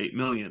 7 or 8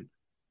 million,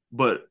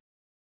 but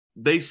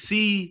they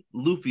see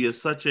Luffy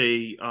as such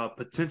a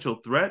potential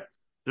threat.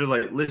 They're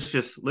like, let's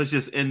just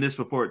end this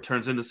before it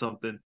turns into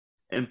something,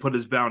 and put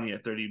his bounty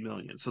at 30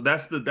 million. So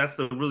that's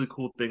the really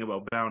cool thing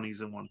about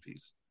bounties in One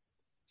Piece.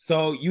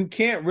 So you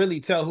can't really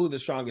tell who the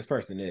strongest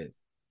person is.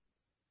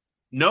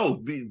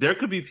 No, there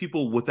could be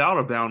people without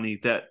a bounty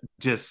that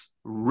just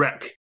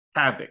wreak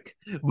havoc.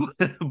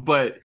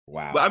 but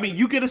wow. But I mean,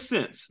 you get a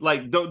sense.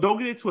 Like, don't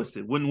get it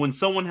twisted. When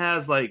someone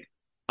has like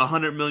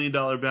 $100 million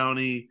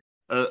bounty,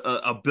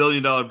 a $1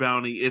 billion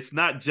bounty, it's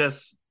not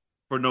just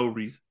for no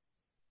reason.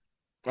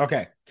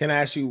 Okay, can I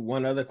ask you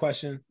one other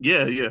question?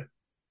 Yeah.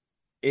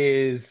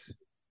 Is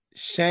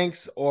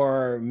Shanks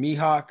or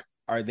Mihawk,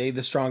 are they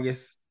the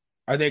strongest?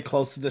 Are they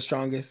close to the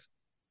strongest?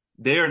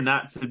 They are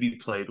not to be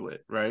played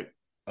with, right?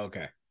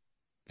 Okay.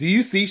 Do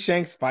you see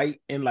Shanks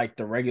fight in like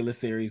the regular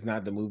series,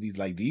 not the movies?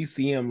 Like, do you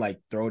see him like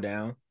throw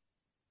down?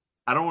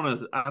 I don't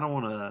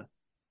want to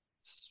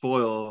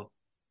spoil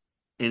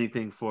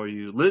anything for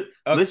you.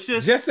 Let's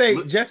just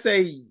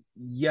say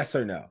yes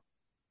or no.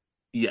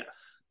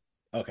 Yes.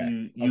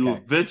 Okay. You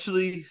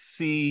eventually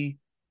see,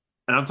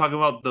 and I'm talking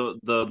about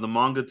the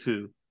manga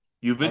too.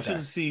 You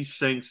eventually see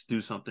Shanks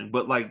do something,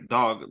 but like,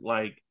 dog,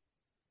 like,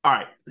 all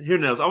right, here,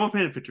 Nels, I'm gonna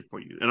paint a picture for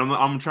you, and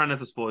I'm trying not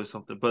to spoil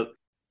something, but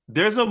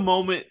there's a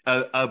moment,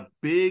 a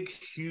big,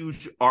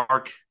 huge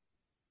arc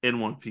in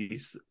One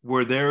Piece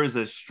where there is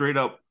a straight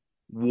up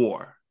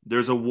war.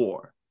 There's a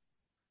war,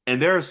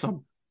 and there are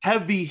some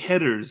heavy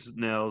hitters,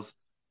 Nels,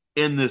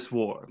 in this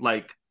war.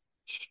 Like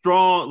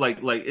strong, like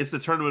it's a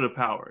tournament of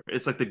power.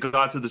 It's like the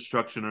gods of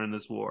destruction are in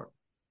this war.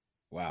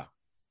 Wow.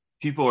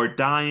 People are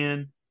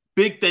dying.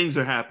 Big things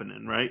are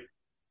happening, right?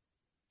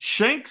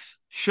 Shanks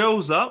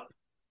shows up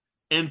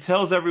and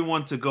tells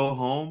everyone to go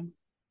home,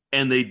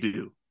 and they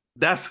do.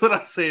 That's what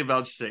I say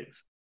about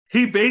Shanks.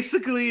 He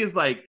basically is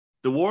like,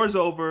 the war's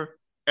over,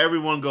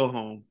 everyone go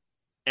home.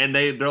 And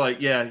they're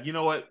like, yeah, you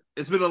know what?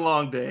 It's been a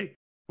long day.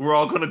 We're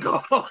all gonna go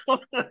home.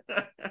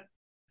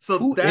 So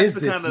who that's is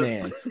the this kind of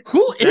man?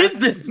 Who is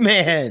this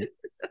man?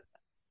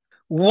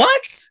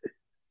 What?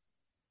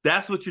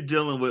 That's what you're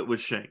dealing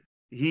with Shanks.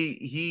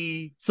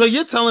 He So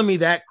you're telling me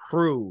that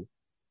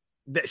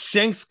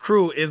Shanks'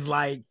 crew is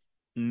like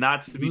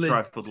not to be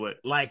trifled with.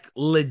 Like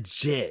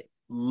legit.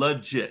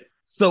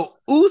 So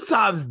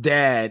Usopp's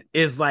dad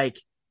is like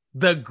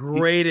the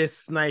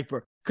greatest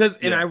sniper.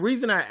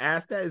 Reason I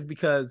asked that is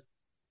because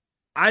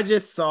I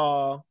just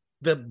saw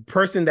the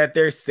person that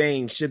they're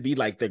saying should be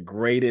like the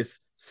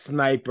greatest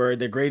sniper,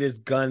 the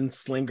greatest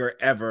gunslinger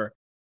ever.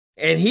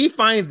 And he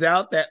finds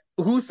out that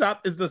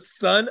Usopp is the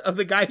son of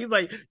the guy. He's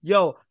like,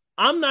 yo,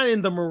 I'm not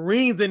in the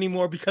Marines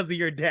anymore because of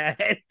your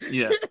dad.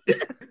 Yeah.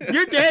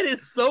 Your dad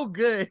is so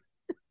good.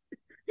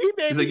 He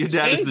made me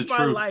change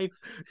my life.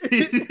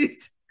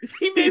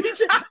 He made me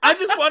I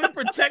just want to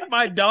protect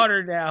my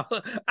daughter now.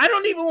 I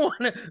don't even want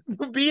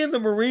to be in the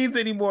Marines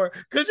anymore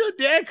because your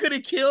dad could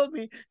have killed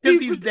me because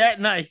he's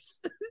that nice.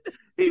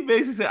 He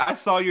basically said, I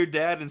saw your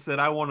dad and said,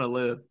 I want to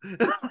live.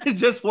 I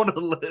just want to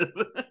live.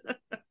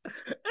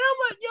 And I'm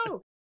like,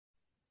 yo,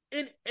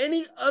 in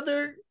any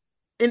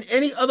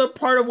other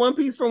part of One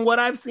Piece from what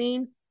I've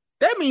seen,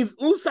 that means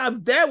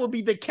Usopp's dad will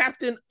be the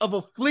captain of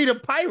a fleet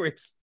of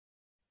pirates.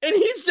 And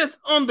he's just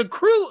on the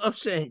crew of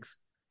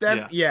Shanks.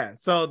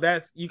 So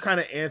that's, you kind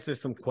of answer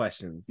some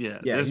questions. Yeah.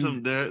 There's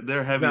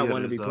they're heavy not hitters,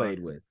 one to be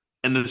played with.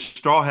 And the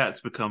Straw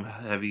Hats become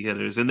heavy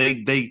hitters, and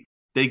they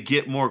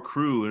get more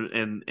crew,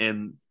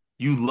 and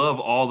you love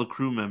all the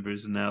crew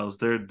members now.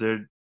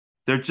 They're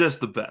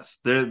just the best.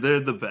 They're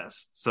the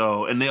best.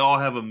 So, and they all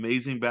have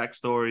amazing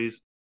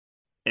backstories,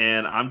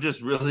 and I'm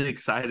just really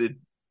excited.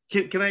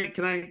 Can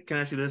I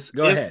ask you this?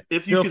 Go ahead.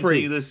 If you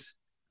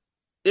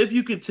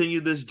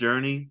continue this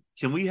journey,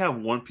 can we have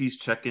One Piece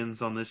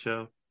check-ins on this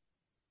show?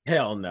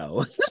 Hell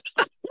no.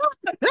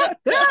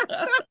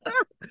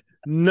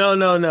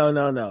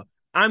 No.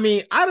 I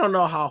mean, I don't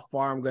know how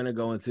far I'm going to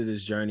go into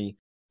this journey.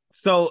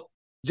 So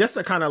just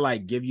to kind of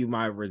like give you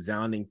my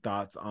resounding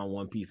thoughts on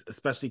One Piece,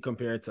 especially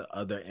compared to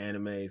other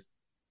animes,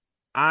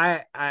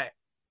 I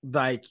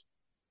like,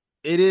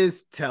 it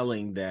is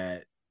telling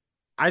that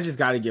I just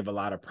got to give a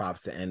lot of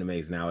props to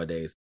animes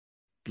nowadays.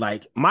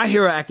 Like My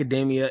Hero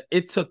Academia,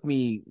 it took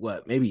me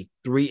maybe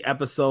 3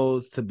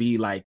 episodes to be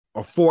like,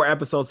 or 4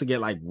 episodes to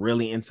get like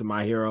really into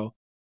My Hero.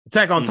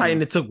 Attack on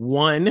Titan, it took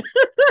 1.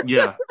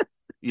 Yeah.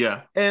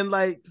 And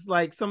like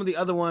some of the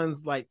other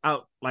ones,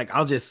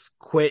 I'll just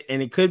quit,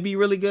 and it could be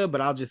really good,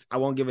 but I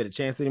won't give it a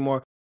chance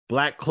anymore.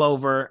 Black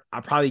Clover,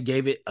 I probably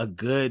gave it a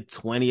good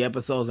 20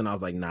 episodes and I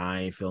was like, nah, I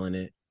ain't feeling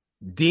it.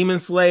 Demon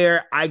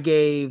Slayer, I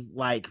gave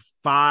like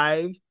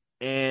 5,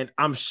 and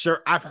I'm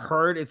sure I've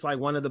heard it's like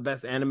one of the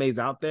best animes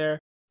out there,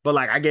 but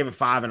like I gave it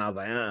 5 and I was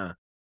like,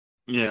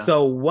 Yeah.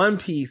 So One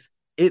Piece,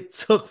 it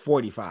took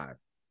 45.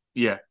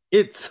 Yeah.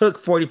 It took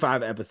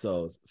 45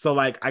 episodes. So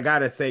like I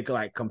gotta say,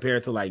 like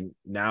compared to like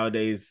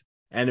nowadays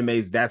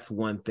animes, that's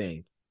one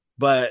thing.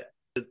 But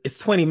it's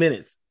 20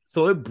 minutes.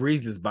 So it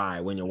breezes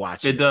by when you're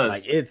watching it. Does.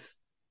 Like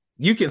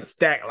you can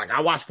stack, like I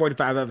watched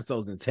 45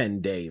 episodes in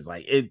 10 days.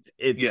 Like it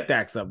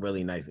stacks up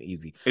really nice and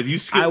easy. If you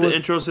skip the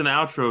intros and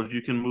outros,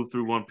 you can move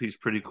through One Piece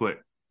pretty quick.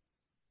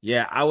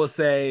 Yeah, I would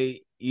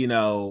say,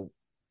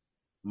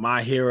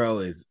 My Hero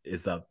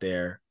is up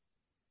there.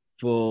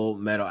 Full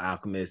Metal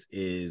Alchemist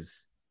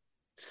is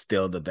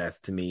still the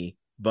best to me.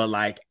 But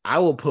like I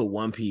will put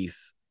One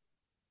Piece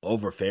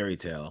over Fairy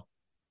Tail.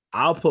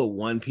 I'll put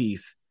One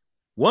Piece.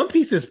 One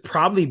Piece is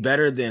probably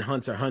better than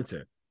Hunter x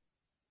Hunter.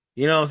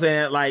 You know what I'm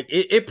saying? Like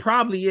it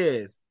probably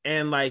is.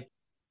 And like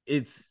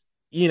it's,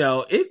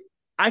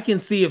 I can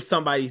see if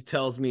somebody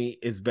tells me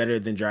it's better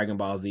than Dragon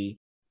Ball Z.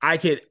 I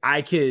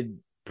could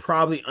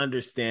probably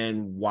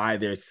understand why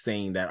they're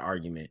saying that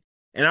argument.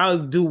 And I'll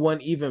do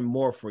one even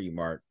more for you,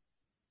 Mark.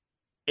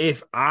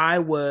 If I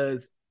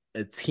was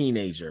a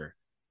teenager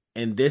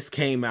and this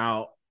came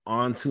out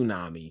on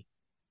Toonami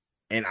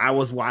and I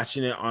was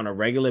watching it on a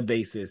regular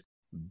basis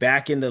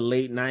back in the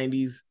late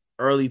 90s,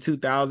 early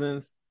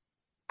 2000s,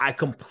 I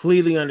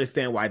completely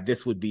understand why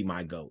this would be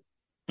my GOAT.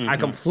 Mm-hmm. I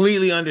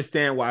completely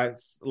understand why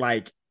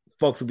like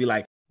folks would be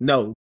like,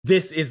 no,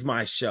 this is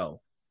my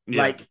show.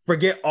 Yeah. Like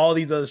forget all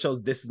these other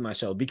shows. This is my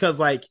show. Because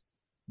like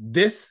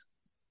this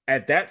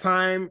at that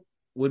time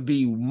would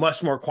be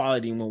much more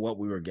quality than what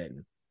we were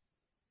getting.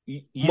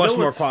 Much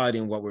more quality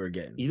than what we were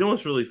getting. You know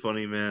what's really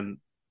funny, man?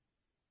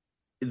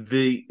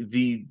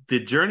 The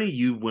journey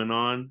you went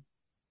on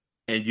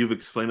and you've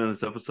explained on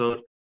this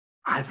episode,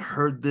 I've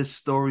heard this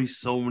story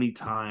so many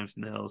times,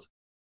 Nels.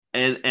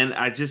 And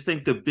I just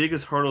think the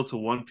biggest hurdle to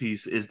One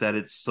Piece is that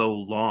it's so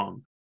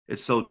long.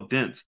 It's so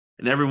dense.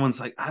 And everyone's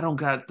like, I don't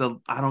got the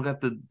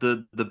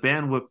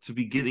bandwidth to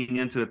be getting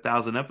into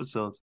 1,000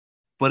 episodes.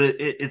 But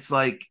it's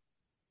like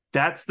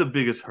that's the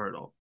biggest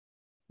hurdle.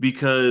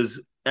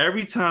 Because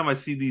every time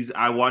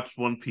I watch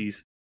One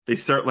Piece, they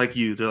start like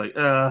you. They're like,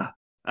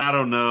 I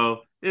don't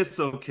know. It's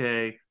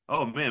okay.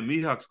 Oh man,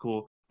 Mihawk's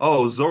cool.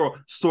 Oh, Zoro,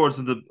 scars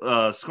on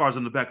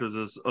the back of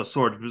a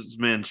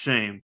swordsman's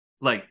shame.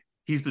 Like,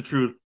 he's the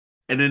truth.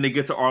 And then they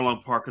get to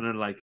Arlong Park and they're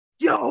like,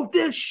 yo,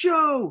 this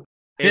show.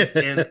 And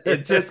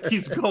it just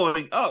keeps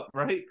going up,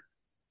 right?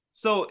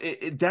 So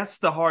that's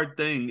the hard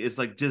thing, is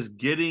like just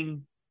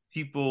getting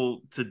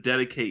people to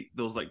dedicate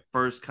those like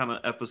first kind of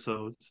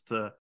episodes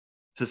to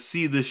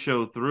see the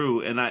show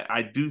through. And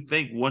I do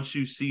think once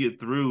you see it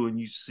through and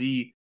you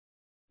see,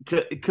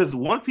 because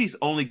One Piece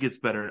only gets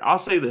better. I'll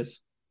say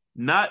this.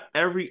 Not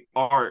every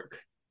arc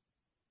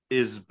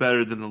is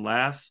better than the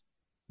last,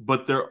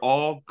 but they're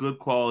all good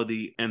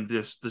quality, and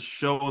the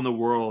show and the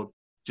world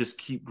just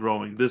keep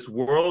growing. This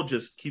world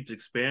just keeps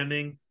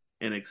expanding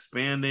and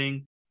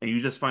expanding, and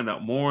you just find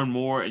out more and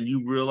more, and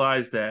you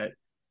realize that,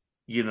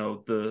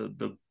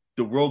 the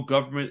world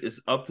government is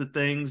up to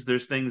things.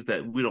 There's things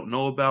that we don't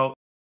know about.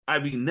 I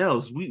mean,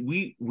 Nels,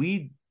 we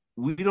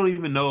don't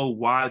even know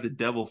why the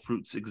devil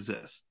fruits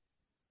exist.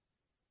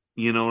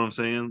 You know what I'm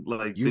saying?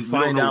 Like, you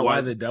find out why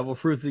the devil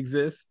fruits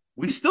exist.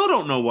 We still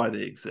don't know why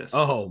they exist.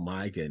 Oh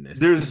my goodness!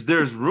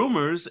 There's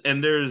rumors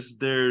and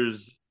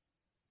there's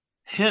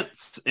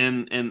hints,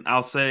 and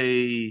I'll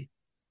say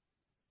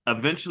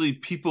eventually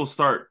people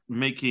start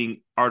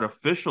making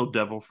artificial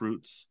devil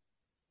fruits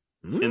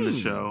in the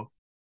show,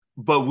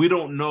 but we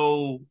don't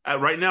know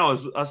right now,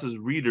 as us as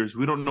readers,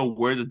 we don't know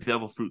where the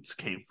devil fruits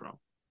came from.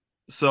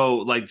 So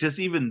like just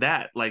even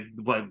that, like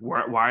why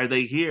are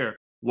they here?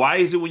 Why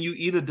is it when you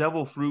eat a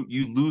devil fruit,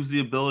 you lose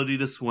the ability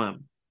to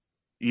swim?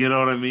 You know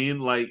what I mean?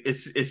 Like,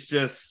 it's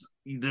just,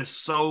 there's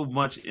so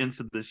much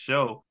into the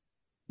show.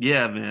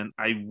 Yeah, man.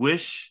 I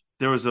wish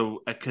there was a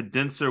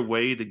condenser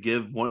way to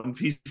give One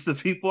Piece to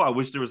people. I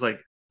wish there was like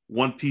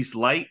One Piece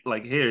Light.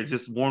 Like, here,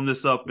 just warm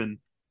this up and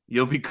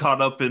you'll be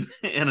caught up in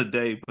a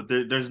day. But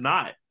there's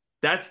not.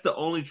 That's the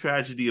only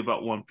tragedy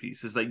about One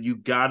Piece, is that you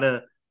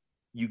gotta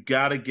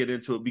get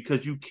into it,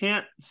 because you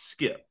can't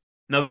skip.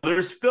 Now,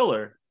 there's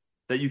filler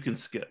that you can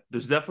skip.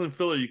 There's definitely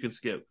filler you can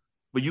skip,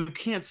 but you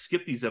can't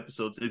skip these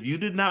episodes. If you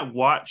did not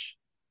watch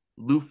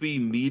Luffy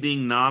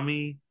meeting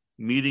Nami,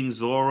 meeting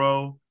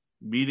Zoro,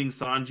 meeting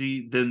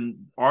Sanji,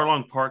 then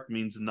Arlong Park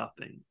means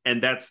nothing.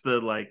 And that's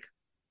the like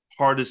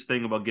hardest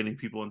thing about getting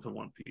people into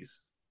One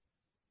Piece.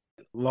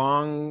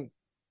 Long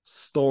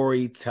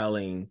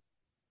storytelling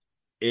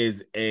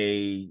is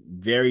a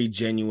very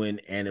genuine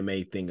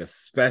anime thing,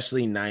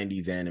 especially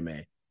 90s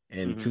anime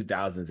and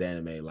 2000s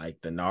anime,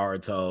 like the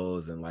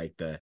Narutos and like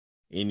the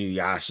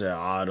Inuyasha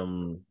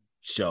Autumn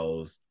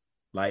shows,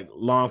 like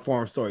long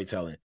form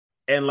storytelling.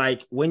 And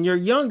like when you're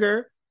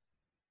younger,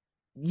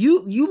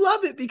 you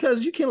love it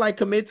because you can like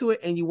commit to it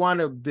and you want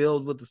to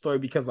build with the story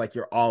because like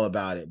you're all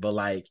about it. But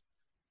like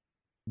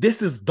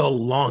this is the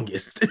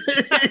longest.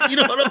 You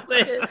know what I'm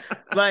saying?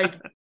 Like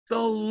the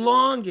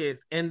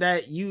longest, and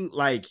that you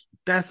like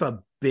that's a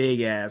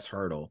big ass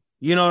hurdle.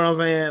 You know what I'm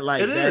saying?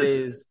 Like that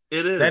is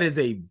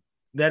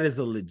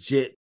a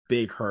legit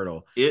big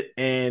hurdle.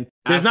 And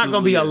there's not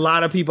going to be a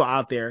lot of people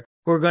out there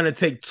who are going to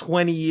take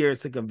 20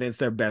 years to convince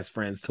their best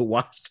friends to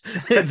watch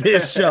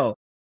this show.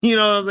 You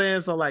know what I'm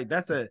saying? So like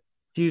that's a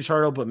huge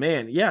hurdle. But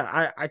man,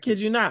 yeah, I kid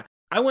you not.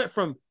 I went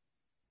from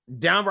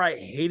downright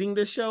hating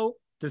this show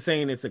to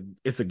saying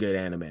it's a good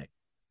anime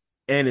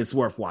and it's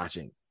worth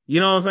watching. You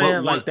know what I'm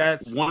saying? Like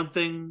that's one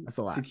thing that's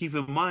a lot to keep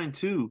in mind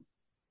too.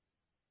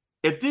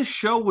 If this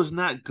show was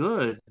not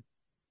good,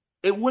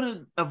 it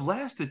wouldn't have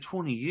lasted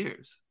 20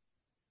 years.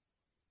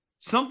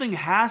 Something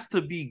has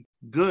to be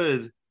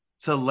good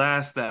to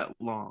last that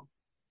long.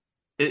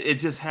 It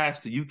just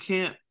has to. You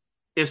can't.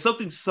 If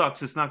something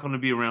sucks, it's not going to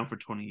be around for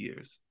 20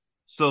 years.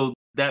 So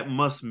that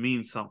must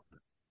mean something.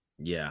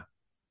 Yeah.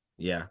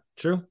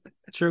 True.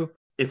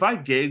 If I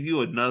gave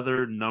you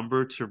another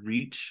number to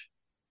reach,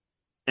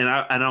 and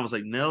I was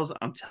like, Nels,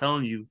 I'm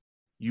telling you,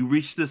 you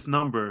reach this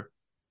number,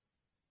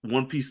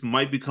 One Piece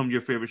might become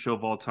your favorite show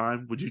of all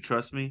time. Would you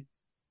trust me?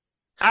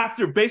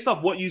 Based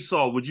off what you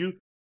saw, would you?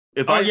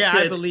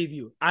 I believe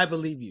you.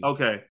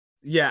 Okay.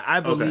 Yeah, I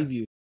believe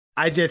you.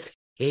 I just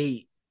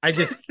hate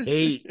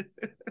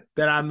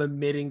that I'm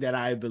admitting that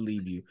I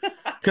believe you.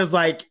 Because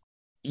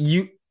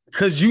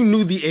you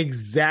knew the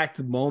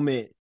exact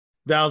moment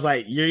that I was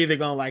like, you're either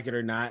gonna like it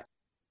or not.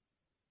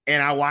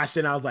 And I watched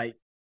it and I was like,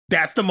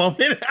 that's the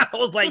moment. I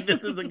was like,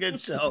 this is a good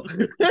show.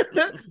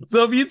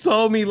 So if you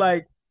told me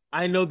like,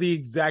 I know the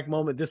exact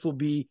moment this will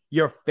be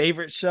your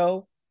favorite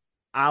show,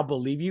 I'll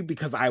believe you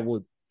because I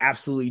would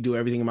absolutely do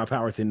everything in my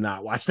power to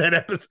not watch that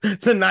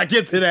episode, to not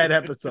get to that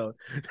episode.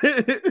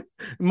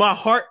 My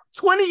heart,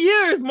 20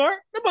 years, Mark,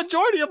 the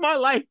majority of my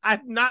life,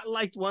 I've not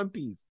liked One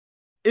Piece.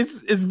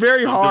 It's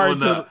very hard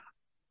to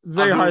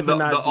not do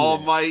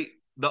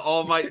the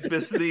All Might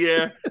fist in the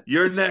air.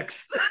 You're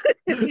next.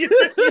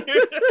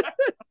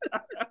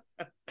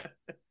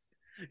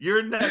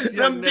 You're next,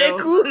 young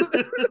Nails.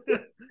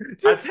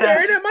 Just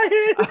staring at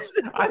my hands.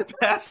 I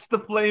passed the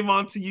flame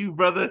on to you,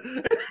 brother.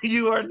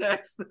 You are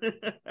next.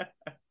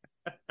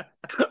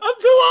 I'm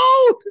too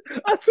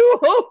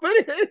old for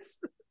this.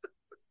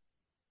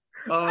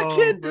 I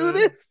can't do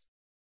this.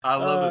 I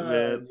love it,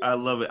 man. I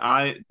love it.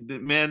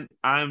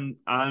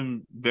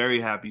 I'm very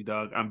happy,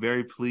 dog. I'm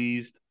very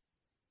pleased.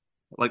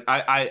 Like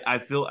I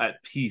feel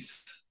at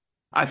peace.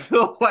 I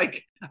feel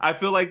like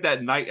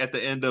that night at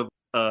the end of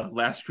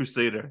Last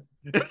Crusader.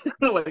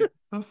 Like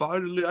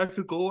finally I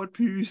could go in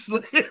peace.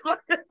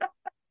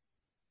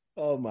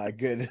 Oh my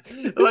goodness.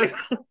 Like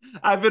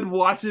I've been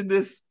watching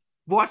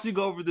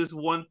over this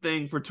one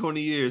thing for 20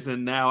 years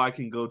and now I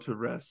can go to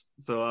rest.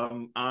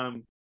 So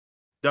I'm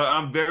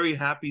very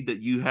happy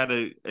that you had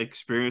an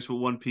experience with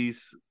One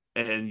Piece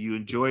and you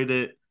enjoyed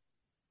it.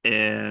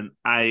 And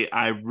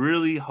I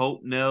really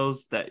hope,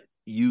 Nels, that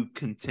you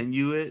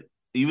continue it,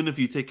 even if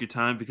you take your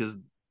time, because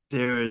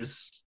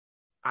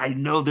I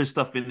know there's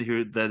stuff in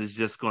here that is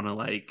just gonna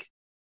like,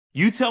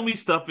 you tell me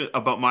stuff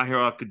about My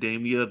Hero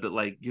Academia that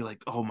like you're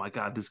like, oh my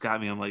god, this got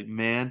me. I'm like,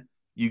 man,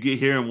 you get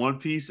here in One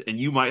Piece and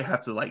you might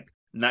have to like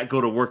not go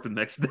to work the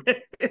next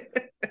day.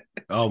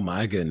 Oh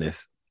my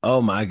goodness.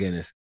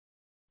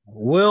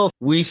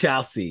 We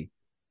shall see.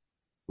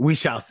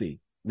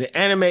 The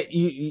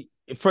anime,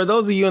 for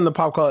those of you in the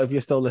pop call, if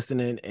you're still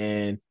listening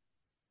and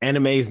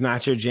anime is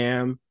not your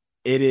jam,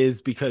 it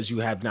is because you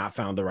have not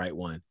found the right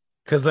one.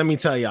 Because let me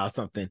tell y'all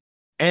something.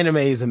 Anime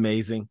is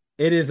amazing.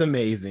 It is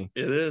amazing.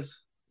 It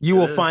is. You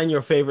will find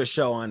your favorite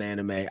show on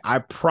anime. I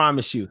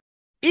promise you.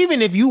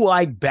 Even if you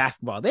like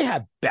basketball, they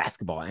have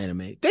basketball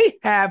anime. They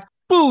have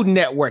Food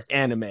Network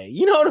anime.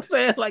 You know what I'm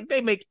saying? Like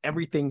they make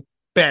everything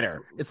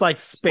better. It's like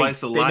space.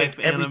 Slice of life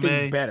everything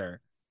anime.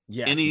 Better.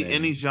 Yeah.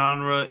 Any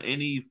genre,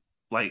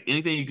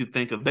 anything you could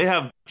think of. They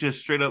have just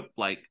straight up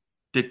like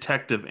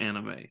detective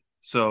anime.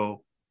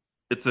 So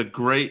it's a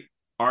great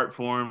art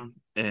form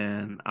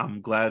and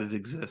I'm glad it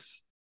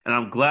exists. And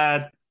I'm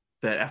glad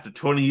that after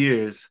 20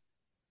 years,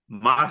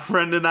 my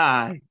friend and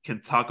I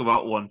can talk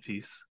about One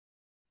Piece.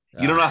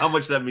 You don't know how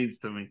much that means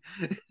to me.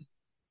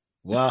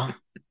 Well,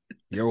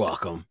 you're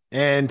welcome.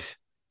 And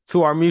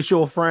to our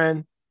mutual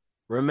friend,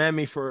 remember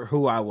me for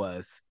who I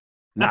was,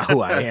 not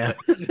who I am.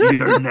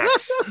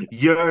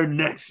 You're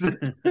next.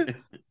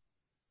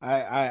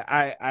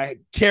 I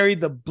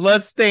carried the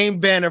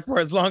bloodstained banner for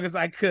as long as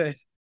I could.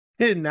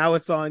 And now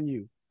it's on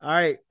you. All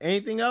right.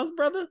 Anything else,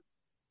 brother?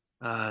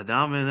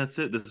 No, man, that's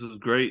it. This was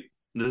great.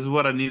 This is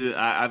what I needed.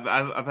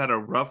 I've had a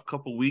rough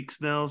couple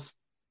weeks, Nels.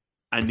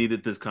 I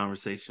needed this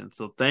conversation.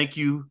 So thank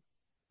you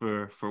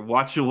for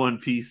watching One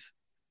Piece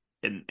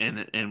and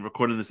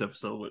recording this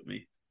episode with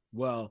me.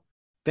 Well,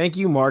 thank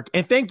you, Mark.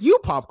 And thank you,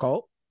 Pop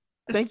Cult.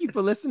 Thank you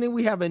for listening.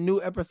 We have a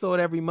new episode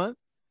every month.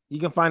 You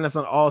can find us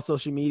on all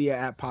social media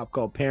at Pop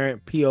Cult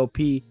Parent,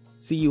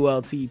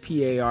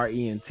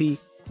 POPCULTPARENT.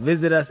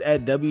 Visit us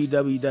at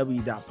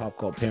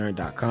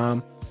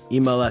www.popcultparent.com.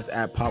 Email us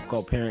at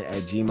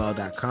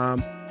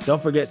popcultparent@gmail.com.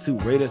 Don't forget to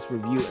rate us,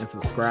 review, and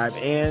subscribe.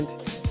 And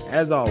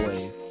as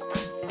always,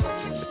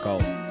 the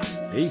cult.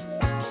 Peace.